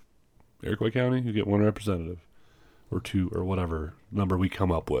 representative. Iroquois County, you get 1 representative. Or 2, or whatever number we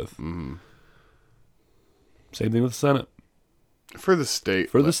come up with. Mm-hmm. Same thing with the Senate. For the state.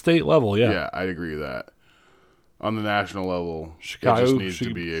 For the state level, yeah. Yeah, I'd agree with that. On the national level, Chicago it just needs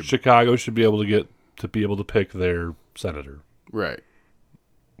to be Chicago should be able to pick their senator. Right.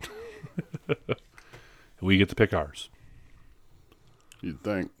 We get to pick ours. You'd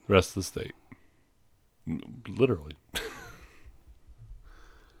think. The rest of the state. Literally.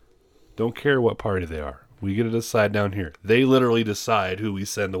 Don't care what party they are. We get to decide down here. They literally decide who we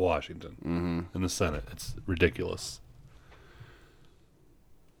send to Washington in the Senate. It's ridiculous.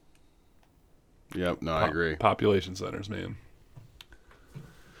 Yep, no, I agree. Population centers, man.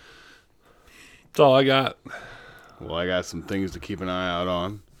 That's all I got. Well, I got some things to keep an eye out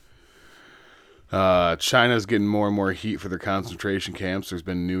on. China's getting more and more heat for their concentration camps. There's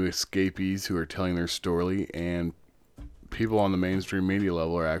been new escapees who are telling their story, and people on the mainstream media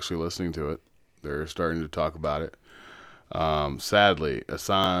level are actually listening to it. They're starting to talk about it. Sadly,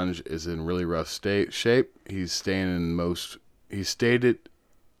 Assange is in really rough shape. He's stating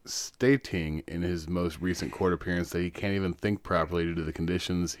in his most recent court appearance that he can't even think properly due to the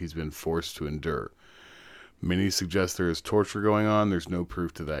conditions he's been forced to endure. Many suggest there is torture going on. There's no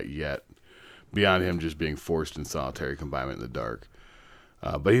proof to that yet, beyond him just being forced in solitary confinement in the dark.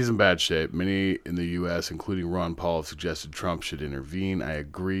 But he's in bad shape. Many in the U.S., including Ron Paul, have suggested Trump should intervene. I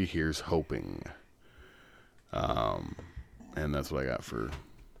agree. Here's hoping. And that's what I got for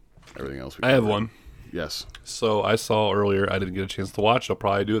everything else. I have one. Yes. So I saw earlier, I didn't get a chance to watch. I'll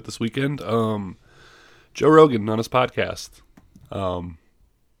probably do it this weekend. Joe Rogan on his podcast. I don't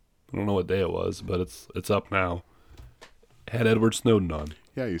know what day it was, but it's up now. Had Edward Snowden on.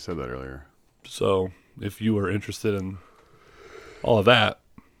 Yeah, you said that earlier. So if you are interested in all of that,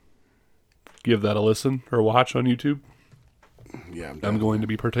 give that a listen or watch on YouTube. Yeah, I'm going to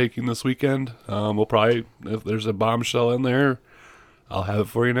be partaking this weekend. We'll probably, if there's a bombshell in there, I'll have it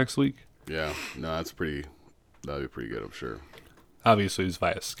for you next week. Yeah, no, that'd be pretty good, I'm sure. Obviously, it's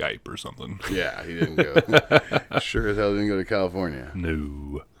via Skype or something. Yeah, he didn't go. Sure as hell didn't go to California.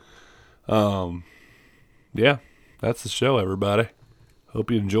 No. Yeah, that's the show, everybody. Hope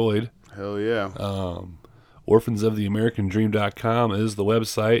you enjoyed. Hell yeah. orphansoftheamericandream.com is the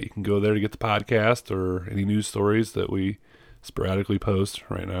website. You can go there to get the podcast or any news stories that we sporadically post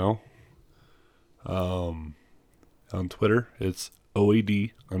right now. On Twitter, it's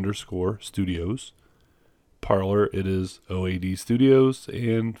OAD_studios. Parler, it is OAD Studios.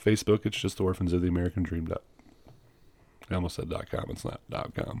 And Facebook, it's just Orphans of the American Dream. I almost said .com. It's not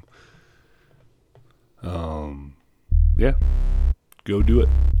 .com. Yeah. Go do it.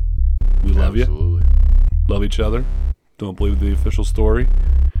 We love you. Absolutely. Love each other. Don't believe the official story.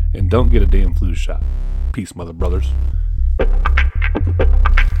 And don't get a damn flu shot. Peace, mother brothers.